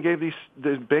came back and gave these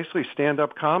basically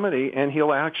stand-up comedy, and he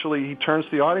turns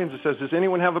to the audience and says, "Does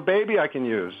anyone have a baby I can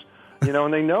use?"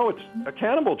 And they know it's a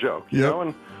cannibal joke.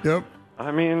 Yep.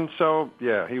 I mean, so,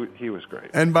 yeah, he was great.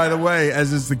 And by the way,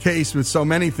 as is the case with so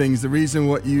many things, the reason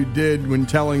what you did when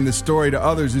telling the story to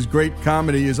others is great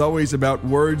comedy is always about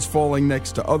words falling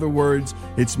next to other words.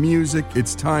 It's music,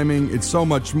 it's timing, it's so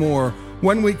much more.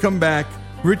 When we come back,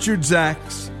 Richard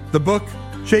Zacks, the book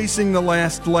Chasing the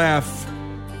Last Laugh,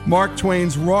 Mark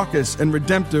Twain's raucous and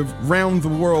redemptive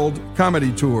round-the-world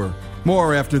comedy tour.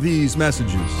 More after these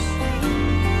messages.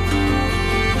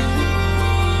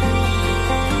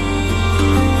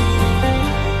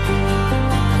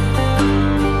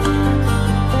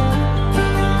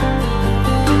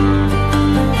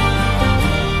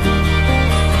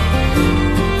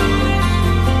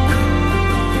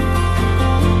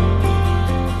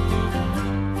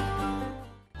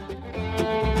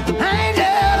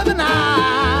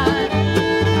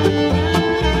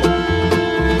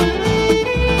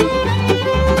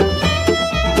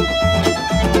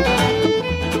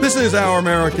 This is Our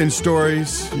American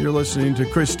Stories. You're listening to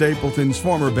Chris Stapleton's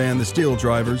former band, the Steel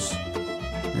Drivers.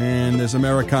 And as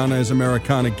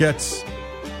Americana gets,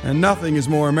 and nothing is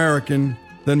more American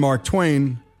than Mark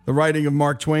Twain, the writing of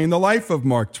Mark Twain, the life of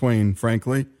Mark Twain,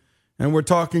 frankly. And we're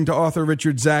talking to author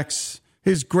Richard Zacks,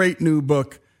 his great new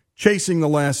book, Chasing the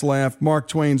Last Laugh, Mark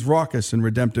Twain's raucous and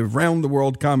redemptive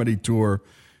round-the-world comedy tour.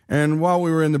 And while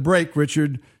we were in the break,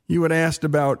 Richard, you had asked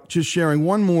about just sharing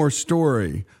one more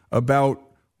story about,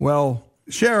 well,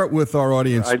 share it with our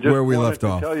audience where we left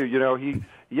off. I just wanted to tell you,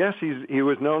 yes, he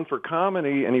was known for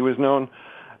comedy, and he was known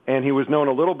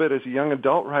a little bit as a young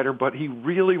adult writer, but he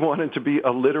really wanted to be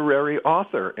a literary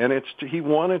author, and he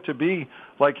wanted to be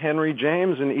like Henry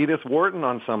James and Edith Wharton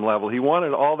on some level. He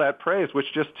wanted all that praise,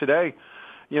 which just today,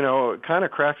 kind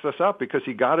of cracks us up because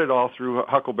he got it all through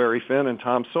Huckleberry Finn and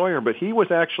Tom Sawyer, but he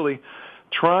was actually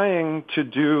trying to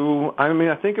do,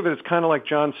 I think of it as kind of like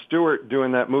Jon Stewart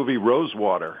doing that movie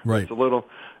Rosewater. Right. It's a little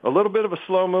bit of a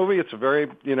slow movie. It's a very,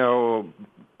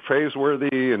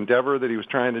 praiseworthy endeavor that he was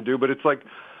trying to do, but it's like,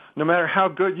 no matter how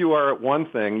good you are at one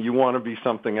thing, you want to be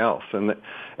something else. And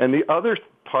the other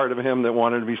part of him that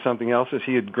wanted to be something else is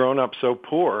he had grown up so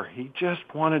poor. He just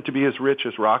wanted to be as rich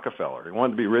as Rockefeller. He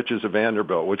wanted to be rich as a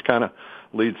Vanderbilt, which kind of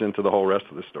leads into the whole rest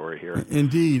of the story here.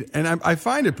 Indeed. And I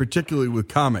find it particularly with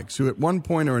comics who at one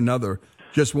point or another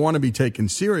just want to be taken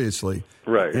seriously.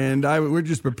 Right. And we're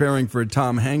just preparing for a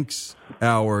Tom Hanks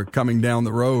hour coming down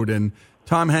the road, and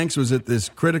Tom Hanks was at this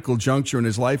critical juncture in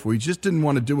his life where he just didn't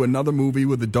want to do another movie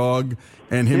with a dog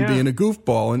and him being a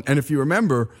goofball. And if you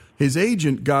remember, his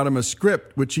agent got him a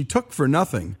script, which he took for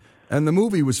nothing, and the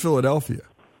movie was Philadelphia.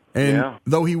 And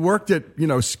though he worked at,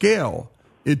 scale,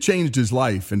 it changed his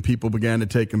life, and people began to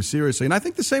take him seriously. And I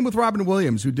think the same with Robin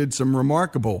Williams, who did some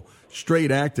remarkable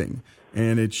straight acting,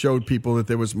 and it showed people that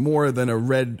there was more than a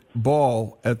red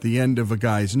ball at the end of a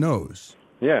guy's nose.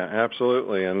 Yeah,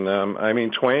 absolutely. And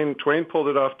Twain pulled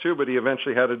it off too, but he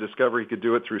eventually had to discover he could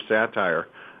do it through satire,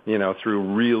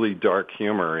 through really dark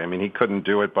humor. He couldn't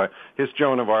do it by his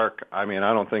Joan of Arc. I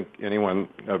don't think anyone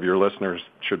of your listeners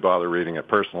should bother reading it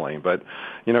personally, but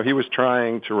he was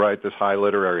trying to write this high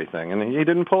literary thing, and he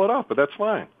didn't pull it off, but that's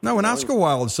fine. No, and Oscar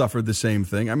Wilde suffered the same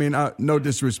thing. No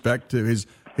disrespect to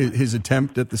his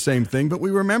attempt at the same thing, but we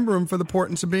remember him for the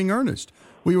importance of being earnest.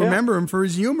 We remember him for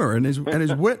his humor and his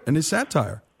wit and his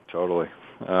satire. Totally.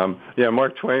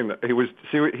 Mark Twain,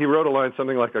 he wrote a line,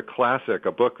 something like a classic,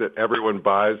 a book that everyone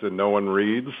buys and no one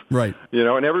reads. Right.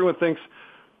 And everyone thinks,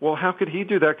 well, how could he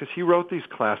do that? Because he wrote these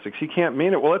classics. He can't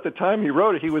mean it. Well, at the time he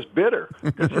wrote it, he was bitter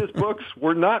because his books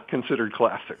were not considered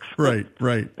classics. Right.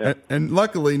 Yeah. And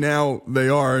luckily now they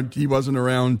are. He wasn't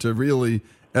around to really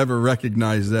ever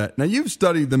recognize that. Now, you've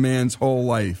studied the man's whole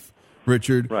life,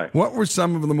 Richard. Right. What were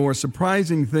some of the more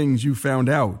surprising things you found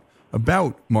out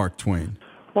about Mark Twain?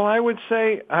 Well, I would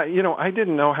say, I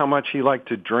didn't know how much he liked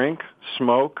to drink,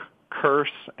 smoke, curse,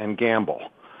 and gamble.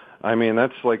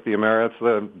 That's like that's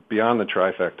the beyond the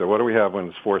trifecta. What do we have when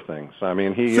it's four things?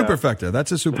 Superfecta.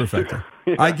 That's a superfecta.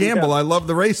 I gamble. Yeah. I love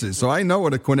the races, so I know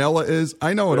what a quinella is.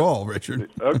 I know it all, Richard.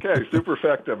 Okay,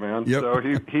 superfecta, man. Yep. So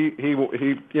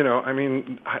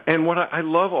and what I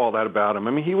love all that about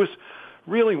him. He was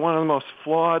really one of the most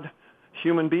flawed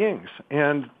human beings,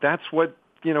 and that's what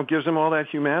gives him all that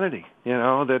humanity.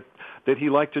 That he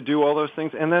liked to do all those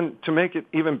things, and then to make it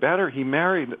even better, he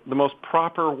married the most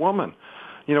proper woman.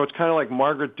 It's kind of like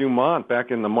Margaret Dumont back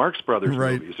in the Marx Brothers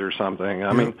movies or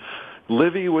something.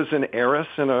 Livy was an heiress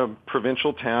in a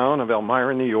provincial town of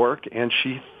Elmira, New York, and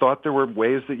she thought there were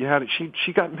ways that you had it.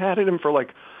 She got mad at him for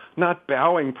not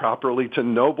bowing properly to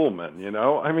noblemen.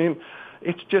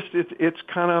 It's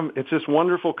this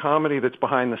wonderful comedy that's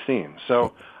behind the scenes.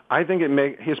 So I think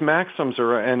his maxims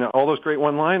and all those great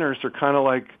one-liners are kind of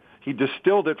like he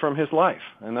distilled it from his life,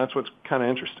 and that's what's kind of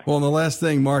interesting. Well, and the last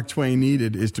thing Mark Twain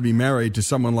needed is to be married to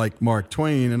someone like Mark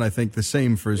Twain, and I think the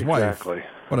same for his wife. Exactly.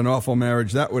 What an awful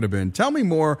marriage that would have been. Tell me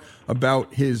more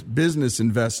about his business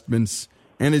investments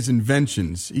and his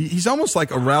inventions. He's almost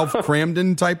like a Ralph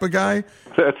Cramden type of guy.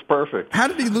 That's perfect. How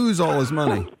did he lose all his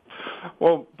money?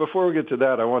 Well, before we get to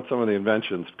that, I want some of the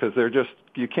inventions because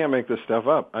you can't make this stuff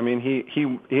up.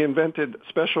 He invented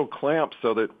special clamps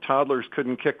so that toddlers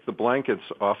couldn't kick the blankets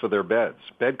off of their beds.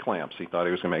 Bed clamps he thought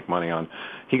he was going to make money on.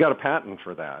 He got a patent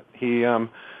for that. He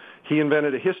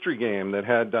invented a history game that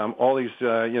had all these,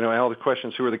 all the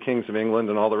questions, who are the kings of England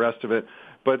and all the rest of it.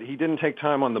 But he didn't take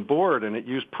time on the board, and it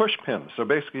used push pins. So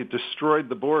basically it destroyed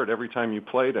the board every time you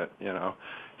played it,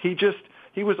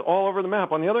 He was all over the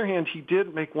map. On the other hand, he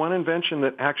did make one invention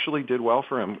that actually did well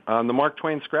for him. The Mark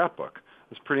Twain scrapbook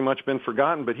has pretty much been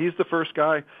forgotten, but he's the first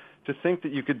guy to think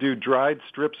that you could do dried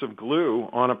strips of glue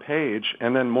on a page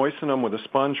and then moisten them with a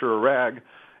sponge or a rag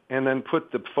and then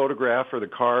put the photograph or the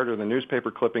card or the newspaper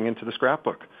clipping into the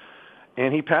scrapbook.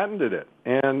 And he patented it.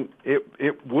 And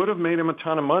it would have made him a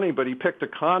ton of money, but he picked a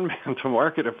con man to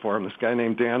market it for him, this guy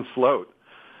named Dan Sloat.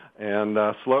 And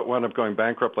Sloat wound up going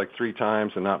bankrupt like 3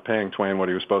 times and not paying Twain what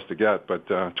he was supposed to get. But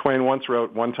Twain once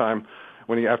wrote one time,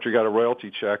 after he got a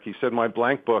royalty check, he said, "My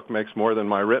blank book makes more than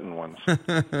my written ones."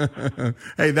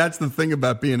 Hey, that's the thing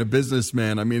about being a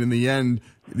businessman. I mean, in the end,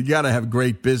 you got to have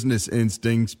great business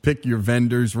instincts, pick your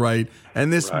vendors right,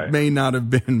 and this may not have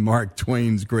been Mark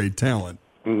Twain's great talent.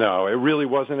 No, it really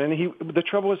wasn't. And the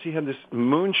trouble was he had this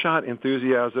moonshot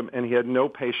enthusiasm, and he had no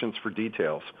patience for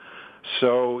details.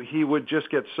 So he would just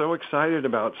get so excited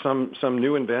about some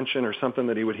new invention or something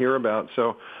that he would hear about.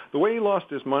 So the way he lost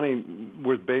his money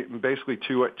was basically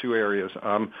two areas.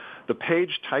 The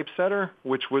Page typesetter,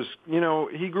 which was,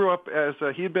 he grew up as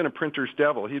he had been a printer's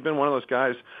devil. He'd been one of those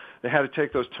guys that had to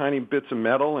take those tiny bits of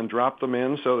metal and drop them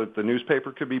in so that the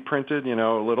newspaper could be printed,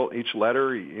 each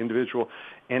letter, individual.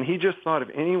 And he just thought if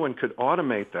anyone could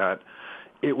automate that,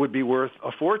 it would be worth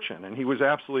a fortune. And he was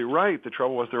absolutely right. The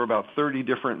trouble was there were about 30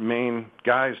 different main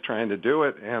guys trying to do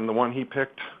it, and the one he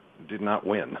picked did not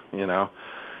win,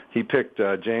 He picked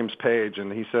James Page,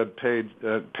 and he said Page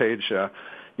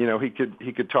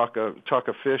he could talk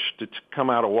a fish to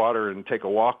come out of water and take a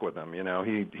walk with him,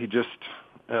 He just...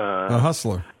 a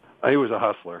hustler. He was a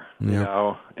hustler,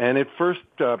 And at first,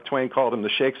 Twain called him the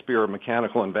Shakespeare of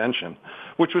mechanical invention,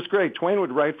 which was great. Twain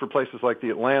would write for places like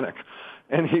The Atlantic,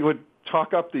 and he would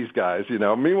talk up these guys,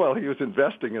 Meanwhile, he was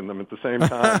investing in them at the same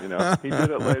time, He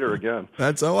did it later again.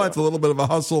 That's a little bit of a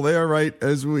hustle there, right,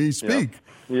 as we speak.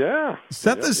 Yeah.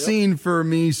 Set the scene for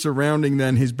me surrounding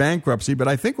then his bankruptcy, but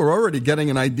I think we're already getting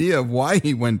an idea of why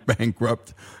he went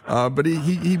bankrupt. But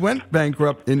he went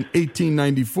bankrupt in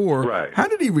 1894. Right. How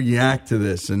did he react to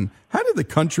this, and how did the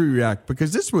country react?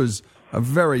 Because this was a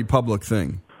very public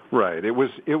thing. Right. It was.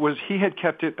 He had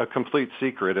kept it a complete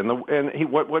secret, and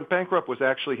what went bankrupt was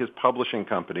actually his publishing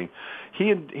company.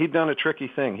 He'd done a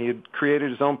tricky thing. He had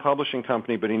created his own publishing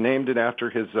company, but he named it after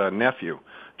his nephew,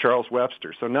 Charles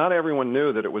Webster. So not everyone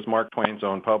knew that it was Mark Twain's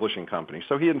own publishing company.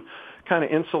 So he had kind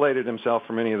of insulated himself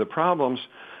from any of the problems.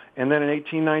 And then in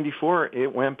 1894,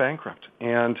 it went bankrupt,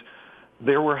 and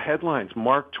there were headlines: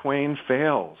 Mark Twain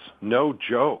fails, no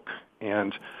joke,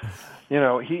 and.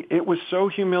 It was so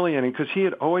humiliating because he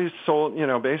had always sold,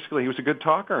 basically he was a good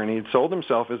talker, and he had sold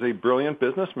himself as a brilliant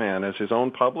businessman, as his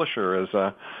own publisher, as,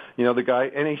 the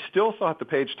guy, and he still thought the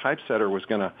Page typesetter was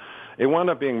it wound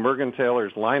up being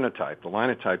Mergenthaler's Linotype. The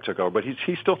Linotype took over, but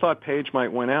he still thought Page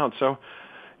might win out. So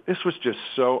this was just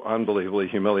so unbelievably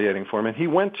humiliating for him. And he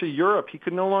went to Europe. He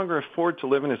could no longer afford to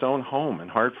live in his own home in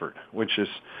Hartford, which is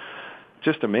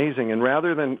just amazing. And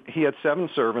rather than, he had 7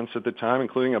 servants at the time,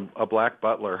 including a black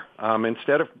butler.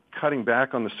 Instead of cutting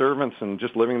back on the servants and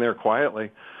just living there quietly,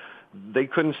 they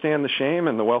couldn't stand the shame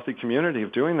in the wealthy community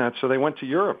of doing that, so they went to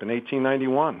Europe in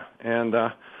 1891, and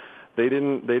they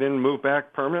didn't move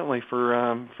back permanently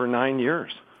for 9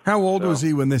 years. How old was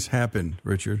he when this happened,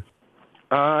 Richard?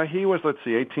 He was,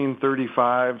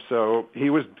 1835, so he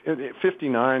was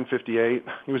 59, 58.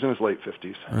 He was in his late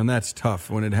 50s. And that's tough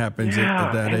when it happens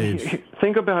at that age.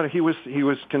 Think about it. He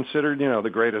was considered, the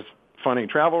greatest funny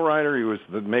travel writer. He was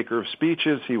the maker of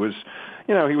speeches. He was,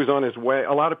 he was on his way.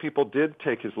 A lot of people did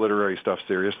take his literary stuff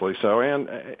seriously. So, and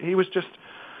he was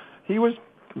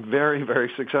very,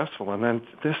 very successful. And then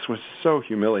this was so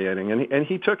humiliating. And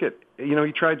he took it,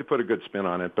 he tried to put a good spin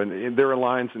on it, but there are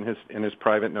lines in his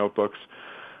private notebooks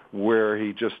where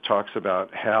he just talks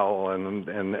about hell and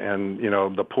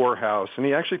the poorhouse, and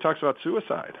he actually talks about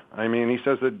suicide. I mean, he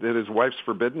says that his wife's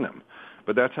forbidden him,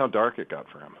 but that's how dark it got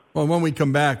for him. Well, when we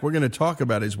come back, we're going to talk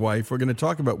about his wife. We're going to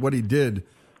talk about what he did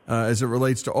as it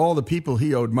relates to all the people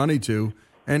he owed money to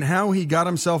and how he got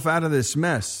himself out of this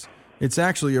mess. It's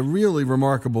actually a really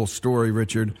remarkable story,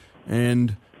 Richard,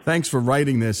 and thanks for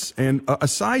writing this. And a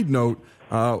side note,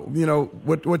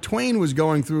 what Twain was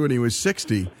going through when he was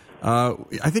 60, I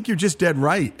think you're just dead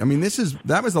right. I mean,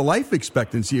 that was the life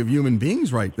expectancy of human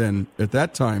beings right then at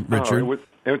that time, Richard. Oh,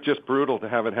 it was just brutal to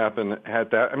have it happen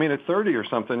at that. I mean, at 30 or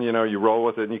something, you roll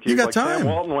with it and you keep. You got time. Sam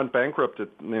Walton went bankrupt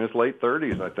in his late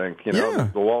 30s, I think.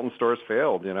 The Walton stores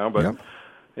failed, but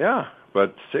yeah.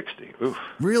 But 60, oof.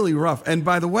 Really rough. And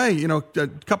by the way, a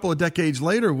couple of decades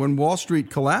later, when Wall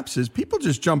Street collapses, people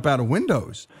just jump out of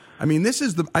windows. I mean, this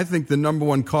is I think the number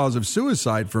one cause of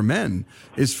suicide for men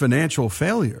is financial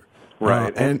failure.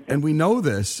 Right. And we know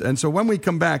this. And so when we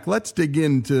come back, let's dig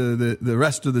into the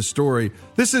rest of the story.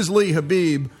 This is Lee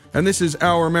Habib, and this is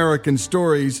Our American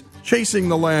Stories, Chasing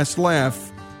the Last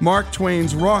Laugh, Mark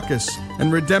Twain's raucous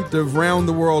and redemptive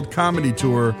round-the-world comedy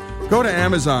tour. Go to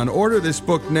Amazon, order this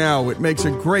book now. It makes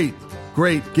a great,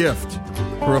 great gift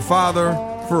for a father,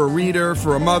 for a reader,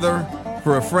 for a mother,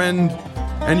 for a friend,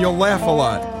 and you'll laugh a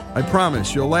lot. I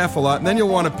promise, you'll laugh a lot. And then you'll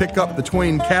want to pick up the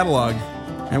Twain catalog.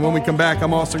 And when we come back,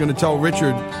 I'm also going to tell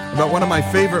Richard about one of my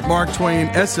favorite Mark Twain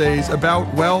essays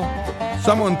about,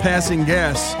 someone passing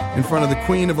gas in front of the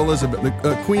Queen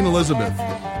Elizabeth.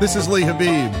 This is Lee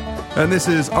Habib, and this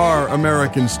is Our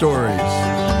American Stories.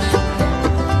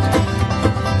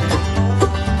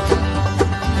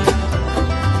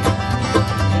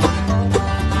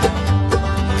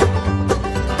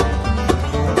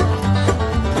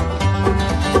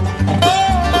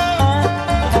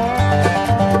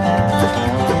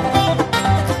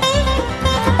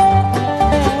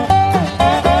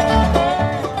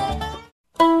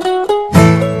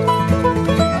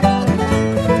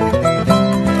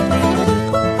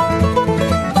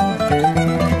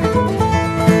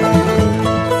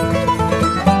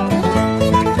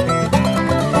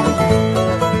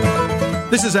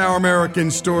 This is Our American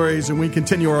Stories, and we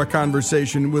continue our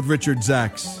conversation with Richard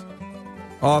Zacks,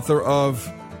 author of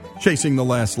Chasing the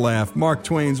Last Laugh, Mark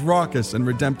Twain's raucous and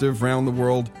redemptive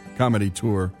round-the-world comedy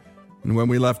tour. And when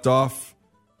we left off,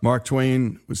 Mark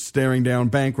Twain was staring down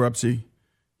bankruptcy.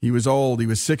 He was old, he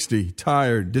was 60,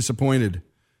 tired, disappointed,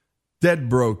 dead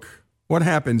broke. What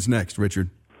happens next,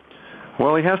 Richard?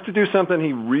 Well, he has to do something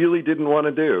he really didn't want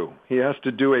to do. He has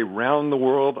to do a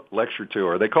round-the-world lecture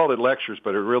tour. They called it lectures,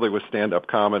 but it really was stand-up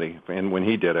comedy and when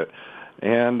he did it.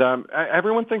 And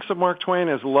everyone thinks of Mark Twain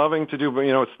as loving to do,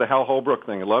 it's the Hal Holbrook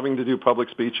thing, loving to do public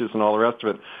speeches and all the rest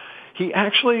of it. He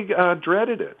actually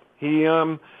dreaded it.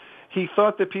 He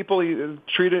thought that people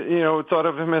thought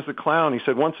of him as a clown. He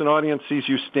said, once an audience sees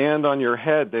you stand on your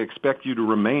head, they expect you to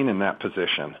remain in that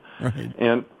position. Right.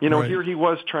 And, right. Here he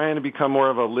was trying to become more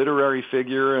of a literary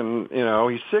figure, and,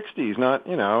 he's 60. He's not,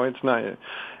 it's not,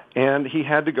 and he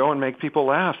had to go and make people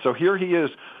laugh. So here he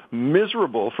is,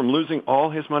 miserable from losing all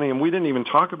his money, and we didn't even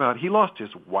talk about he lost his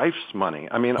wife's money.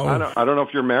 I mean, I don't know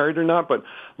if you're married or not, but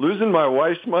losing my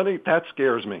wife's money, that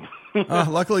scares me.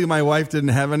 Luckily, my wife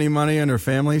didn't have any money in her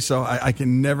family, so I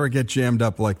can never get jammed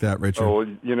up like that, Richard. Oh,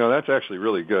 that's actually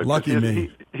really good. Lucky me.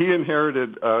 He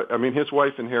inherited, his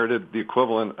wife inherited the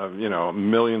equivalent of,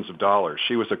 millions of dollars.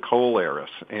 She was a coal heiress,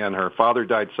 and her father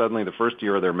died suddenly the first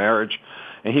year of their marriage,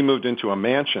 and he moved into a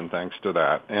mansion thanks to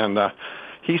that. And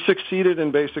he succeeded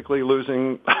in basically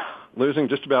losing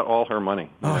just about all her money.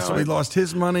 So he lost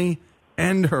his money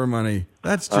and her money.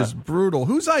 That's just brutal.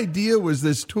 Whose idea was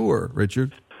this tour,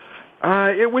 Richard?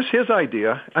 It was his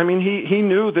idea. I mean, he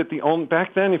knew that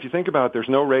back then, if you think about it, there's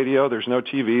no radio, there's no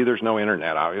TV, there's no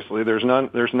internet, obviously. There's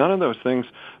none of those things.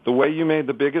 The way you made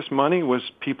the biggest money was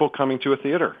people coming to a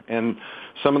theater. And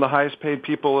some of the highest paid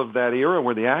people of that era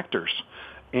were the actors.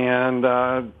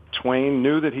 And Twain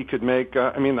knew that he could make,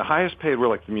 the highest paid were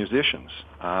like the musicians.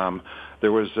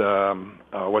 There was,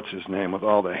 what's his name with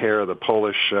all the hair, the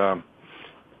Polish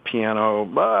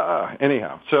piano,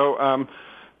 anyhow. So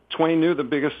Twain knew the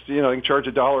biggest, you can charge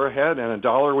 $1 a head, and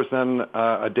 $1 was then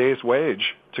a day's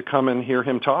wage to come and hear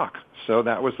him talk. So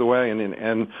that was the way.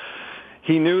 And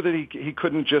he knew that he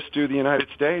couldn't just do the United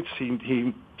States.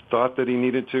 He thought that he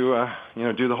needed to,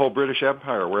 do the whole British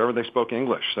Empire, wherever they spoke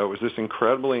English. So it was this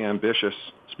incredibly ambitious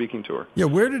speaking tour. Yeah,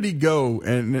 where did he go,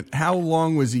 and how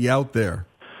long was he out there?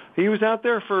 He was out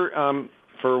there for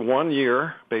 1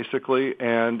 year, basically,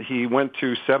 and he went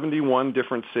to 71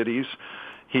 different cities.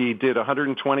 He did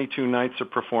 122 nights of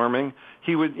performing.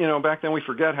 He would, back then we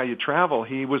forget how you travel.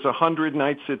 He was 100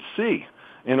 nights at sea.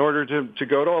 In order to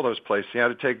go to all those places, he had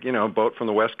to take, a boat from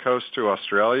the West Coast to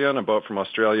Australia and a boat from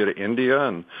Australia to India.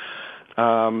 And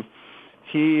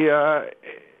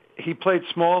he played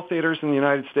small theaters in the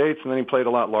United States, and then he played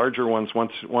a lot larger ones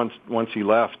once he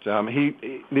left.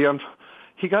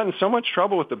 He got in so much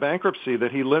trouble with the bankruptcy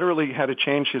that he literally had to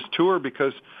change his tour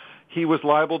because he was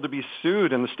liable to be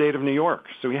sued in the state of New York.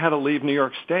 So he had to leave New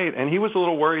York State, and he was a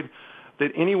little worried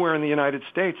that anywhere in the United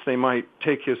States they might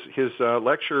take his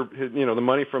lecture, the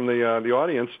money from the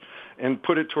audience, and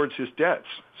put it towards his debts.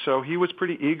 So he was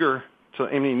pretty eager to.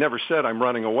 I mean, he never said I'm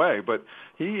running away, but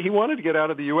he wanted to get out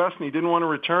of the U.S. and he didn't want to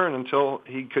return until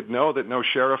he could know that no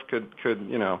sheriff could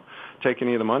take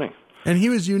any of the money. And he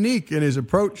was unique in his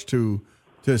approach to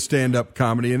stand-up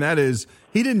comedy, and that is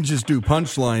he didn't just do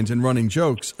punchlines and running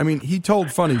jokes. I mean, he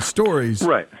told funny stories.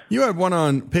 Right. You had one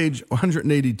on page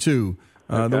 182.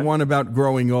 The one about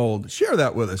growing old. Share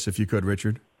that with us if you could,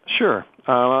 Richard. Sure,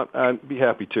 I'd be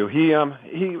happy to.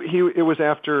 It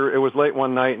was late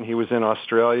one night, and he was in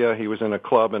Australia. He was in a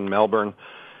club in Melbourne,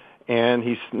 and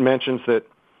he mentions that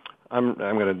I'm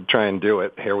going to try and do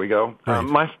it. Here we go.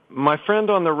 Right. My friend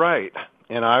on the right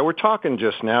and I were talking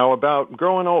just now about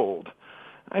growing old.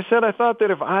 I said I thought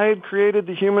that if I had created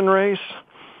the human race,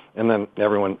 and then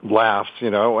everyone laughs,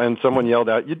 and someone yelled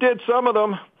out, "You did some of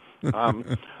them."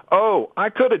 "Oh, I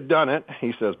could have done it,"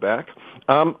 he says back.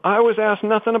 "I was asked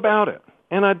nothing about it,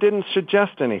 and I didn't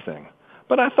suggest anything.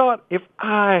 But I thought if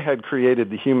I had created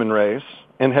the human race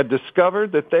and had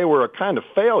discovered that they were a kind of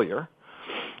failure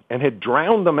and had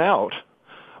drowned them out,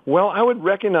 well, I would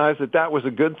recognize that that was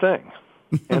a good thing.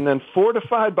 And then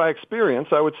fortified by experience,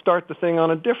 I would start the thing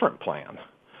on a different plan.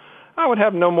 I would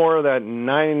have no more of that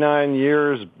 99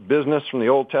 years business from the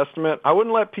Old Testament. I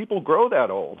wouldn't let people grow that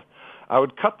old. I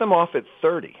would cut them off at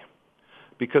 30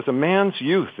 because a man's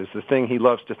youth is the thing he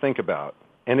loves to think about,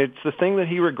 and it's the thing that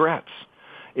he regrets.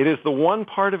 It is the one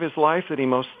part of his life that he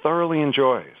most thoroughly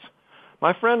enjoys.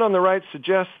 My friend on the right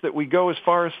suggests that we go as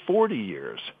far as 40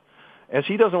 years, as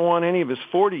he doesn't want any of his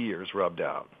 40 years rubbed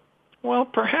out. Well,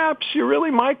 perhaps you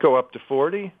really might go up to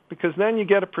 40, because then you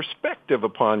get a perspective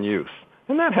upon youth.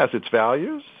 And that has its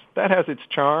values. That has its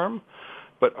charm.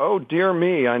 But, oh, dear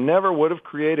me, I never would have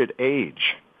created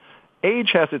age. Age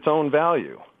has its own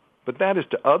value, but that is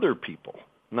to other people,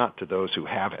 not to those who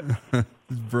have it.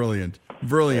 Brilliant.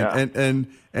 Brilliant. Yeah.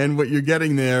 And what you're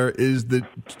getting there is that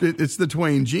it's the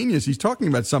Twain genius. He's talking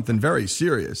about something very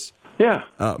serious. Yeah.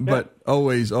 But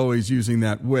always using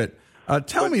that wit.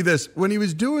 Tell me this: when he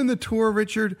was doing the tour,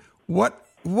 Richard, what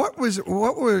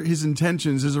were his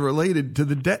intentions as it related to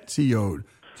the debts he owed?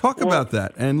 Talk about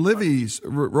that and Livy's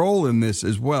role in this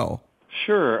as well.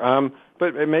 Sure,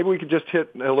 but maybe we could just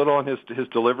hit a little on his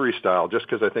delivery style, just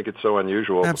because I think it's so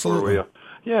unusual. Absolutely.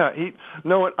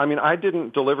 I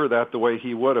didn't deliver that the way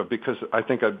he would have, because I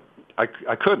think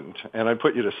I couldn't, and I'd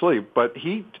put you to sleep. But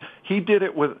he did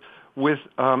it with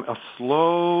a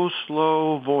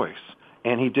slow voice.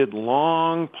 And he did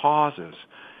long pauses.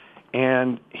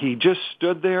 And he just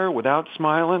stood there without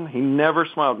smiling. He never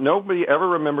smiled. Nobody ever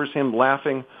remembers him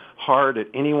laughing hard at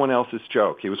anyone else's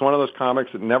joke. He was one of those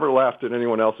comics that never laughed at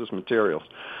anyone else's materials.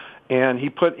 And he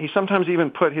sometimes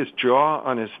even put his jaw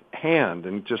on his hand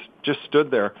and just stood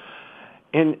there.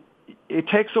 And it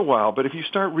takes a while, but if you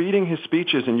start reading his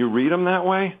speeches and you read them that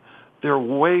way, they're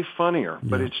way funnier. Yeah.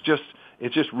 But it's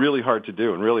just really hard to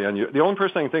do and really unusual. The only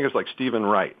person I can think of is like Stephen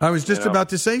Wright. I was just about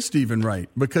to say Stephen Wright,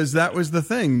 because that was the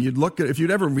thing. You'd look at, if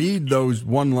you'd ever read those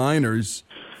one-liners,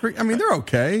 I mean, they're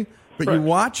okay, but right. You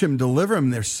watch him deliver them,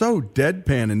 they're so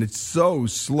deadpan and it's so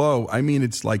slow. I mean,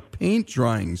 it's like paint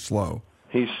drying slow.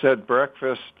 He said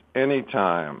breakfast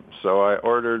anytime, so I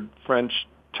ordered French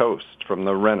toast from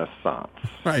the Renaissance.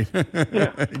 Right.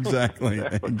 Yeah. Exactly.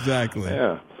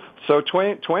 Yeah. So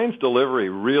Twain's delivery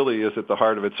really is at the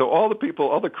heart of it. So all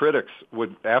the critics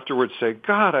would afterwards say,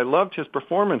 God, I loved his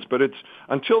performance, but it's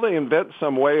until they invent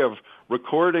some way of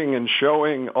recording and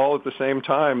showing all at the same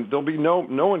time, there'll be no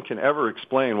one can ever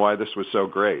explain why this was so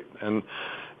great. And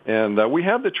we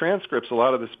have the transcripts, a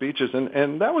lot of the speeches,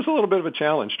 and that was a little bit of a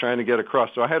challenge trying to get across.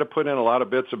 So I had to put in a lot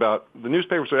of bits about, the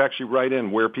newspapers would actually write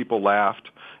in where people laughed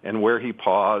and where he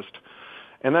paused.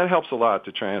 And that helps a lot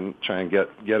to try and get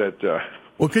it.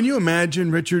 Well, can you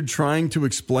imagine, Richard, trying to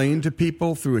explain to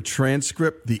people through a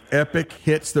transcript the epic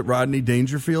hits that Rodney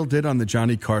Dangerfield did on the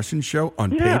Johnny Carson show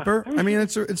on paper? I mean,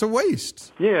 it's a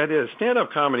waste. Yeah, it is.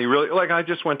 Stand-up comedy really, like I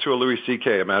just went to a Louis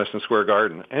C.K. at Madison Square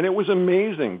Garden, and it was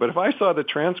amazing. But if I saw the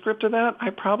transcript of that, I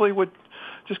probably would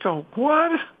just go,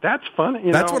 what? That's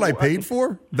funny. That's what I paid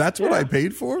for? That's what I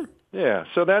paid for? Yeah,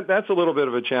 so that's a little bit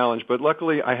of a challenge, but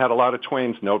luckily I had a lot of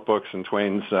Twain's notebooks and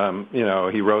Twain's,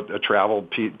 he wrote a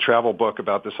travel book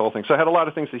about this whole thing. So I had a lot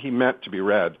of things that he meant to be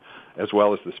read, as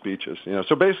well as the speeches.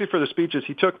 So basically for the speeches,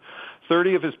 he took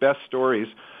 30 of his best stories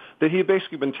that he had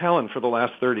basically been telling for the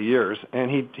last 30 years, and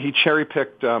he cherry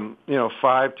picked,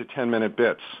 5 to 10 minute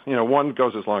bits. One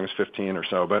goes as long as 15 or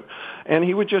so, and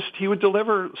he would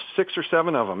deliver 6 or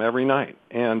 7 of them every night,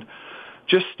 and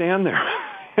just stand there.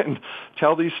 And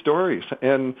tell these stories.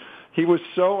 And he was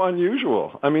so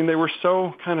unusual. I mean, they were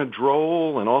so kind of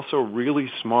droll and also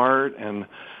really smart, and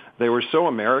they were so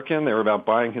American. They were about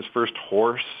buying his first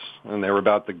horse, and they were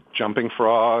about the jumping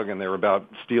frog, and they were about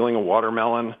stealing a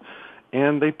watermelon.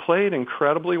 And they played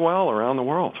incredibly well around the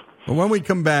world. Well, when we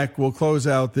come back, we'll close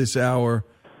out this hour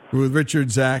with Richard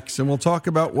Zacks, and we'll talk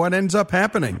about what ends up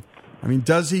happening. I mean,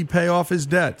 does he pay off his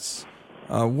debts?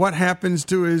 What happens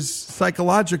to his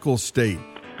psychological state?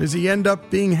 Does he end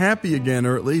up being happy again,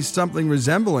 or at least something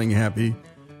resembling happy?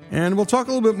 And we'll talk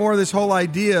a little bit more of this whole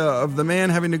idea of the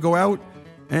man having to go out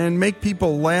and make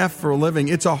people laugh for a living.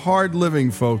 It's a hard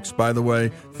living, folks, by the way.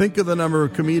 Think of the number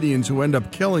of comedians who end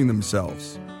up killing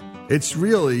themselves. It's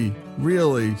really,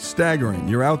 really staggering.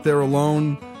 You're out there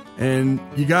alone, and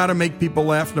you got to make people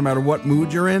laugh no matter what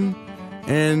mood you're in.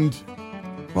 And,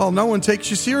 well, no one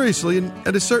takes you seriously. And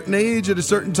at a certain age, at a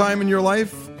certain time in your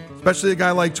life, especially a guy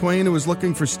like Twain who was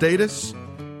looking for status,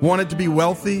 wanted to be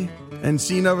wealthy and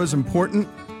seen of as important,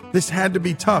 this had to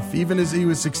be tough, even as he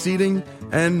was succeeding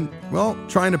and, well,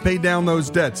 trying to pay down those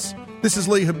debts. This is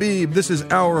Lee Habib. This is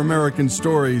Our American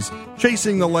Stories,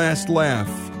 Chasing the Last Laugh.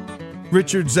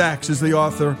 Richard Zacks is the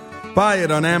author. Buy it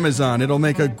on Amazon. It'll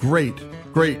make a great,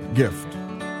 great gift.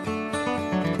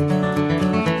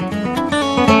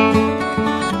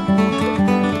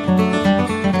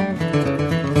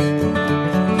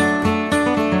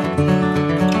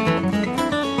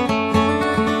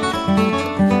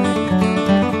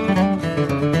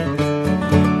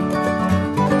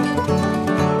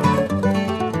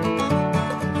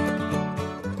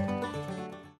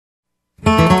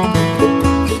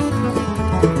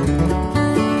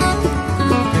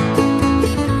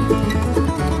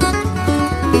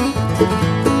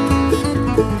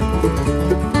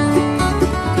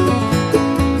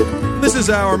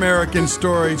 Our American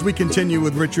Stories. We continue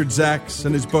with Richard Zacks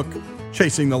and his book,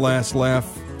 Chasing the Last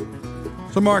Laugh.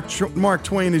 So Mark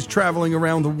Twain is traveling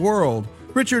around the world.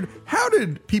 Richard, how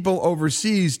did people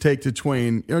overseas take to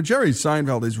Twain? You know, Jerry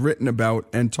Seinfeld has written about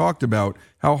and talked about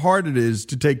how hard it is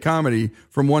to take comedy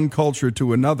from one culture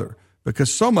to another,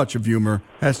 because so much of humor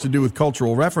has to do with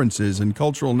cultural references and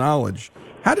cultural knowledge.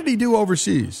 How did he do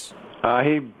overseas?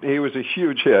 He was a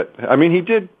huge hit. I mean, he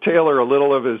did tailor a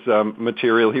little of his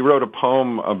material. He wrote a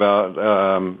poem about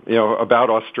about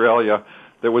Australia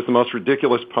that was the most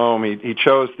ridiculous poem. He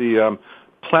chose the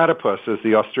platypus as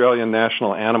the Australian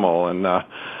national animal, and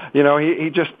he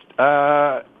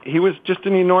was just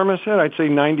an enormous hit. I'd say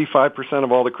 95%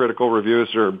 of all the critical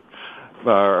reviews are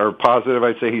positive.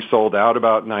 I'd say he sold out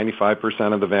about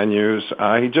 95% of the venues.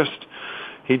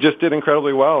 He just did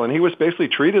incredibly well, and he was basically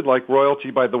treated like royalty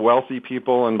by the wealthy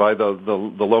people and by the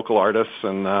local artists,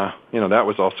 and that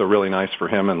was also really nice for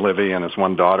him and Livy and his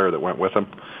one daughter that went with him.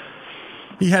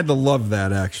 He had to love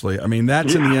that, actually. I mean,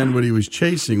 that's in the end what he was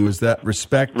chasing, was that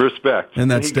respect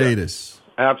and that status.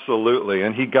 Absolutely,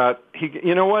 and he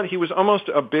was almost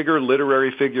a bigger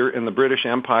literary figure in the British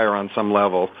Empire on some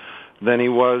level than he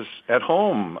was at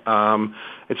home.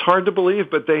 It's hard to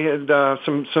believe, but they had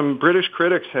some British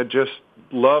critics had just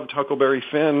loved Huckleberry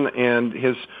Finn, and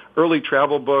his early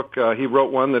travel book, he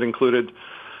wrote one that included,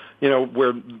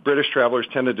 where British travelers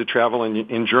tended to travel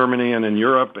in Germany and in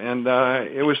Europe, and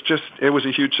it was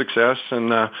a huge success. And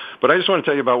but I just want to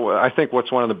tell you about I think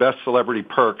what's one of the best celebrity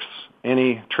perks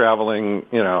any traveling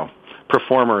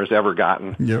performer has ever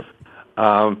gotten. Yep.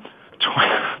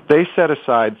 They set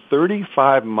aside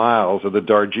 35 miles of the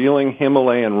Darjeeling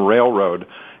Himalayan Railroad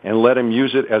and let him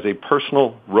use it as a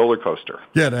personal roller coaster.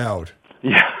 Get out.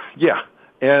 Yeah.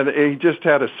 And he just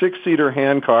had a 6-seater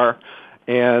handcar,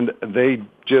 and they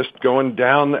just going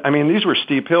down. I mean, these were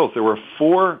steep hills. There were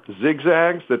 4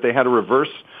 zigzags that they had to reverse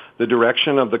the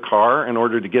direction of the car in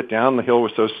order to get down. The hill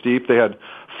was so steep. They had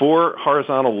 4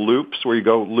 horizontal loops where you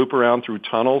go loop around through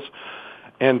tunnels.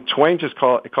 And Twain just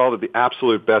called it the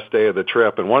absolute best day of the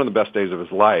trip and one of the best days of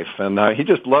his life. And he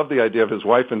just loved the idea of his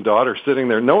wife and daughter sitting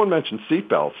there. No one mentioned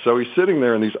seatbelts. So he's sitting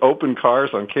there in these open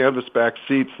cars on canvas-back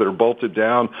seats that are bolted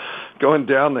down, going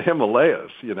down the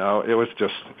Himalayas. It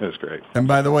was great. And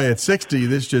by the way, at 60,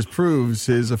 this just proves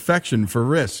his affection for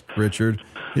risk, Richard.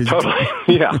 Totally.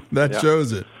 Yeah. That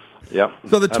shows it. Yep.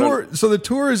 So the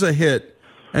tour is a hit,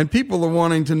 and people are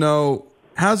wanting to know,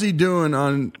 how's he doing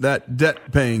on that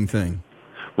debt-paying thing?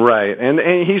 Right, and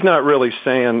he's not really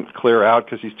saying clear out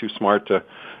because he's too smart to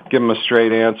give him a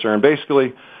straight answer. And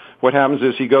basically what happens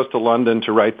is he goes to London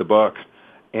to write the book,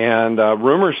 and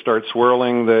rumors start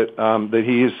swirling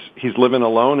that he's living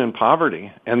alone in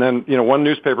poverty. And then, one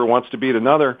newspaper wants to beat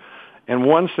another, and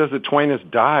one says that Twain has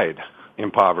died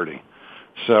in poverty.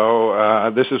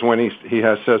 So this is when he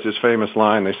says his famous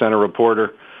line. They sent a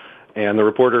reporter, and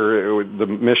the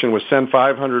mission was send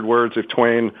 500 words if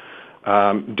Twain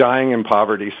dying in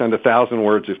poverty, send 1,000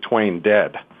 words if Twain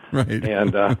dead. Right.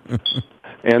 And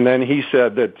then he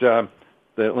said that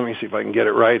let me see if I can get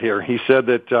it right here. He said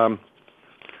that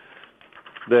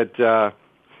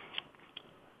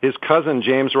his cousin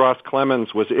James Ross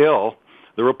Clemens was ill.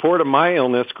 The report of my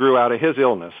illness grew out of his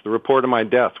illness. The report of my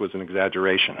death was an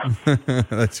exaggeration.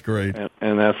 That's great.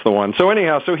 And that's the one. So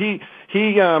anyhow, he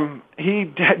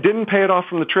didn't pay it off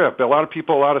from the trip. A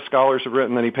lot of scholars have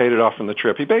written that he paid it off from the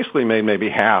trip. He basically made maybe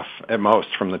half at most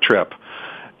from the trip.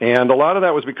 And a lot of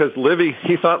that was because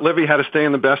he thought Livy had to stay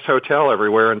in the best hotel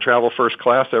everywhere and travel first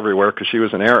class everywhere because she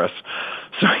was an heiress.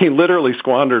 So he literally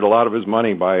squandered a lot of his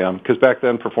money because back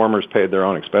then performers paid their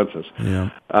own expenses. Yeah.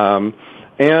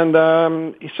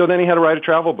 So then he had to write a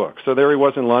travel book. So there he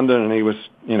was in London, and he was,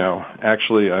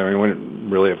 actually, we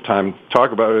didn't really have time to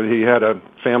talk about it. He had a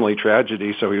family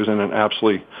tragedy, so he was in an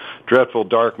absolutely dreadful,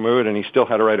 dark mood, and he still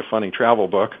had to write a funny travel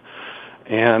book.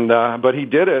 And but he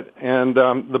did it, and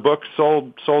the book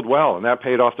sold well, and that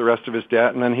paid off the rest of his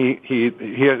debt. And then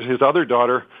his other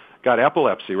daughter got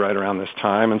epilepsy right around this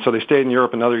time, and so they stayed in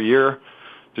Europe another year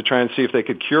to try and see if they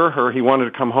could cure her. He wanted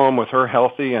to come home with her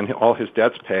healthy and all his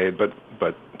debts paid, but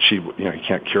she, you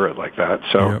can't cure it like that.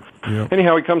 So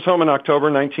anyhow, he comes home in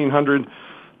October 1900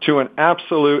 to an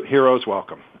absolute hero's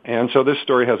welcome. And so this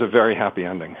story has a very happy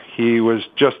ending. He was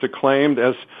just acclaimed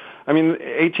as,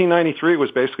 1893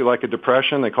 was basically like a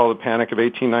depression. They called it Panic of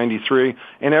 1893.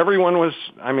 And everyone was,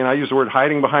 I use the word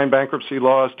hiding behind bankruptcy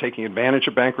laws, taking advantage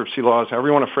of bankruptcy laws, however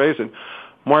you want to phrase it.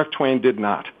 Mark Twain did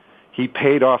not. He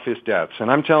paid off his debts. And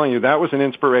I'm telling you, that was an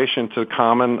inspiration to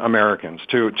common Americans,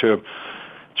 to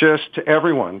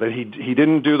everyone, that he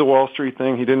didn't do the Wall Street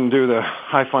thing. He didn't do the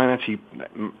high finance.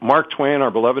 Mark Twain,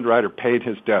 our beloved writer, paid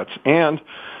his debts. And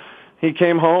he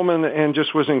came home and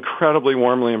just was incredibly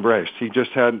warmly embraced. He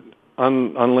just had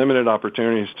unlimited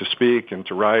opportunities to speak and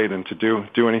to write and to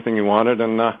do anything he wanted.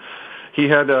 And he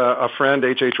had a friend,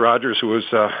 H.H. Rogers, who was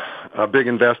a big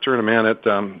investor and a man at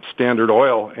Standard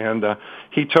Oil. And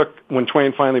he took, when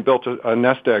Twain finally built a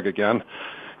nest egg again,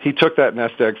 he took that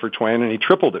nest egg for Twain and he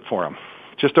tripled it for him.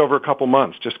 Just over a couple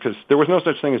months, just because there was no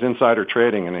such thing as insider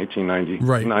trading in 1890s.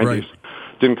 Right.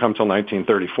 Didn't come till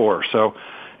 1934. So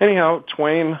anyhow,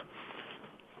 Twain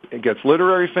gets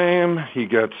literary fame. He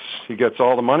gets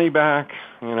all the money back.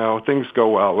 Things go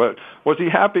well. But was he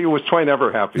happy? Was Twain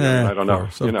ever happy? I don't know.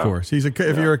 Of course. If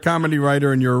you're a comedy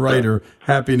writer and you're a writer,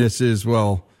 happiness is,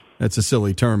 well, that's a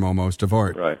silly term almost of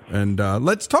art. Right. And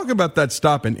let's talk about that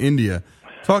stop in India.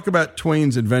 Talk about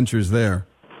Twain's adventures there.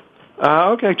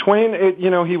 Okay, Twain.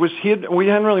 We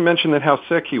hadn't really mentioned how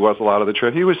sick he was a lot of the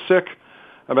trip. He was sick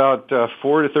about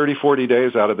 40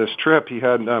 days out of this trip. He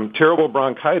had terrible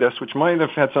bronchitis, which might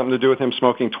have had something to do with him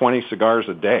smoking 20 cigars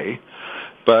a day.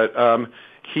 But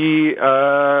he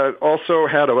also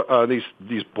had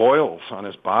these boils on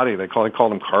his body. They called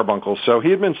them carbuncles. So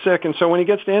he had been sick, and so when he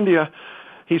gets to India,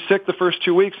 he's sick the first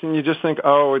 2 weeks, and you just think,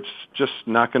 oh, it's just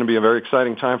not going to be a very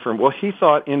exciting time for him. Well, he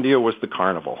thought India was the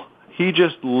carnival. He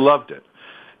just loved it.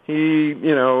 He,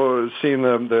 seeing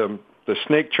the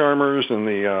snake charmers and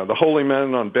the holy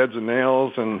men on beds of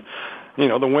nails, and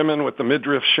the women with the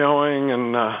midriff showing,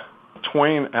 and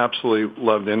Twain absolutely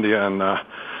loved India, and I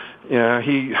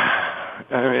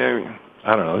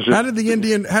don't know. How did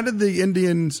the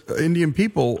Indian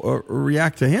people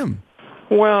react to him?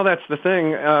 Well, that's the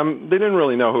thing. They didn't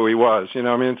really know who he was.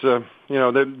 It's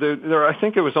there. I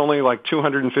think it was only like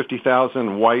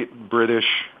 250,000 white British,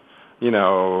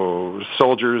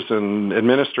 soldiers and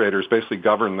administrators basically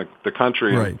governed the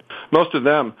country. Right. And most of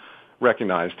them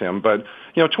recognized him. But,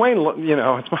 Twain,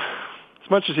 as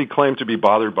much as he claimed to be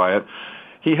bothered by it,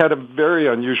 he had a very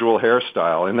unusual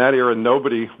hairstyle. In that era,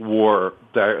 nobody wore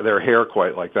their hair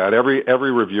quite like that.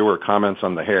 Every reviewer comments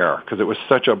on the hair because it was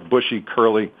such a bushy,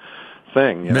 curly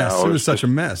thing. It was such a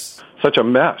mess. Such a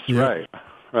mess, yeah.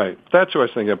 Right. That's who I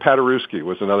was thinking. Paderewski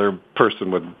was another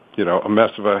person with, a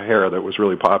mess of a hair that was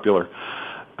really popular.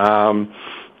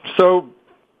 So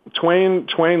Twain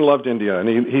loved India, and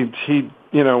he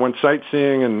went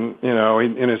sightseeing, and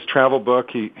in his travel book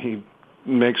he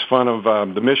makes fun of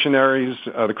the missionaries,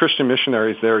 the Christian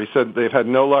missionaries there. He said they've had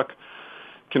no luck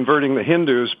converting the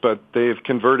Hindus, but they've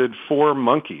converted 4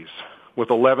 monkeys, with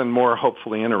 11 more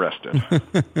hopefully interested.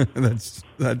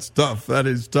 That's tough. That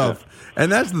is tough. Yeah.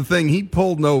 And that's the thing. He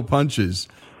pulled no punches,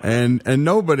 and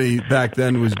nobody back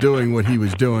then was doing what he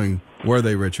was doing, were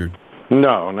they, Richard?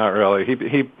 No, not really.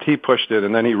 He pushed it,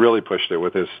 and then he really pushed it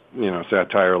with his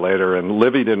satire later. And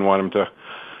Livy didn't want him to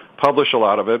publish a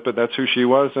lot of it, but that's who she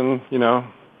was, and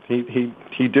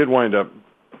he did wind up.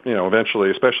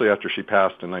 Eventually, especially after she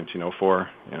passed in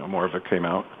 1904, more of it came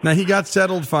out. Now, he got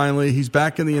settled finally. He's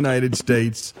back in the United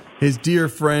States. His dear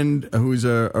friend, who's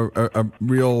a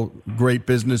real great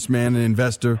businessman and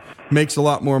investor, makes a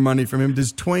lot more money from him.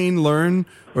 Does Twain learn,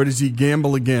 or does he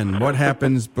gamble again? What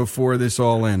happens before this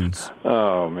all ends?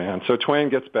 Oh, man. So Twain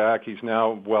gets back. He's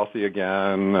now wealthy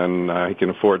again, and he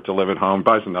can afford to live at home,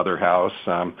 buys another house.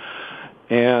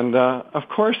 And, of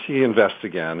course, he invests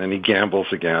again, and he gambles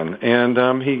again.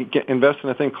 And he invests in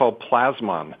a thing called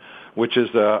plasmon, which is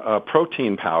a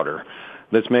protein powder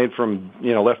that's made from,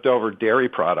 leftover dairy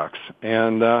products.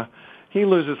 And he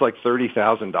loses like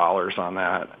 $30,000 on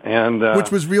that. And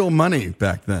which was real money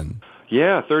back then.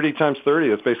 Yeah, 30 times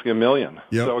 30, that's basically $1 million.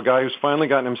 Yep. So a guy who's finally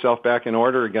gotten himself back in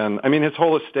order again. His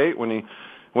whole estate, when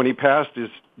he passed, is,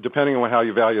 depending on how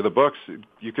you value the books,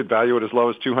 you could value it as low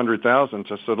as $200,000.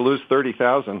 So to lose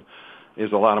 $30,000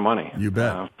 is a lot of money. You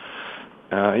bet.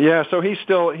 So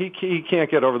he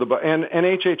can't get over the and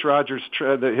H.H. Rogers,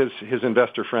 his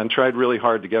investor friend, tried really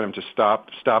hard to get him to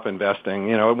stop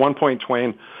investing. At one point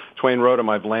Twain wrote him,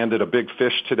 "I've landed a big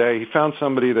fish today." He found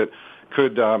somebody that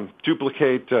could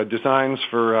duplicate designs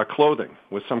for clothing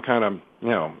with some kind of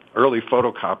early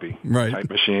photocopy type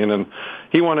machine, and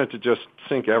he wanted to just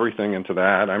sink everything into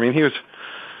that. I mean, he was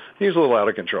a little out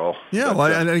of control. Yeah,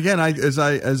 well, and again, as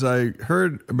I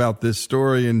heard about this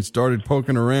story and started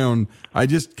poking around, I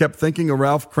just kept thinking of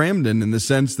Ralph Cramden in the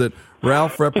sense that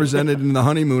Ralph represented in The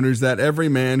Honeymooners that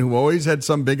everyman who always had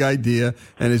some big idea,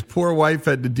 and his poor wife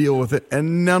had to deal with it,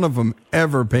 and none of them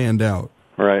ever panned out.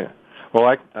 Right.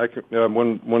 Well,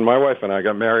 when my wife and I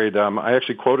got married, I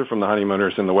actually quoted from The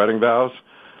Honeymooners in the wedding vows.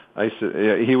 I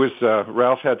said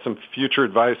Ralph had some future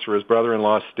advice for his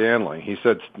brother-in-law Stanley. He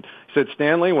said,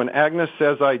 "Stanley, when Agnes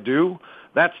says I do,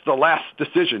 that's the last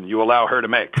decision you allow her to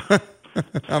make."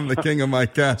 I'm the king of my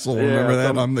castle. Remember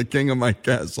that? I'm the king of my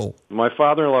castle. My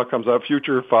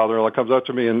future father-in-law comes up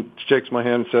to me and shakes my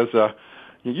hand and says,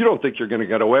 "You don't think you're going to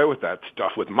get away with that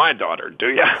stuff with my daughter, do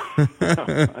you?"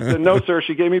 I said, "No, sir.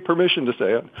 She gave me permission to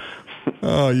say it."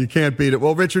 Oh, you can't beat it.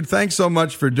 Well, Richard, thanks so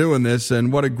much for doing this,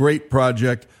 and what a great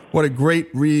project. What a great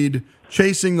read,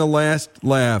 Chasing the Last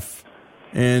Laugh.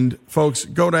 And, folks,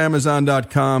 go to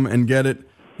Amazon.com and get it.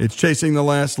 It's Chasing the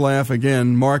Last Laugh.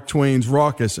 Again, Mark Twain's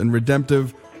raucous and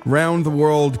redemptive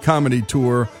round-the-world comedy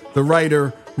tour. The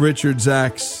writer, Richard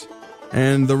Zacks,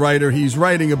 and the writer he's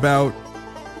writing about,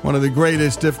 one of the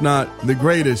greatest, if not the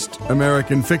greatest,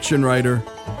 American fiction writer,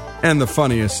 and the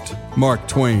funniest, Mark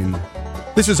Twain.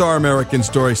 This is Our American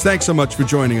Stories. Thanks so much for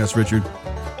joining us, Richard.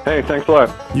 Hey, thanks a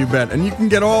lot. You bet. And you can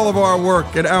get all of our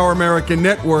work at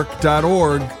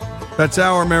OurAmericanNetwork.org. That's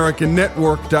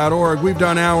OurAmericanNetwork.org. We've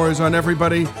done hours on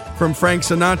everybody from Frank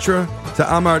Sinatra to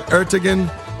Ahmet Ertegun,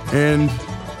 and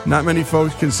not many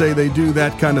folks can say they do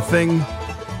that kind of thing.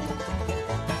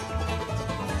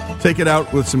 Take it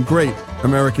out with some great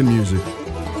American music.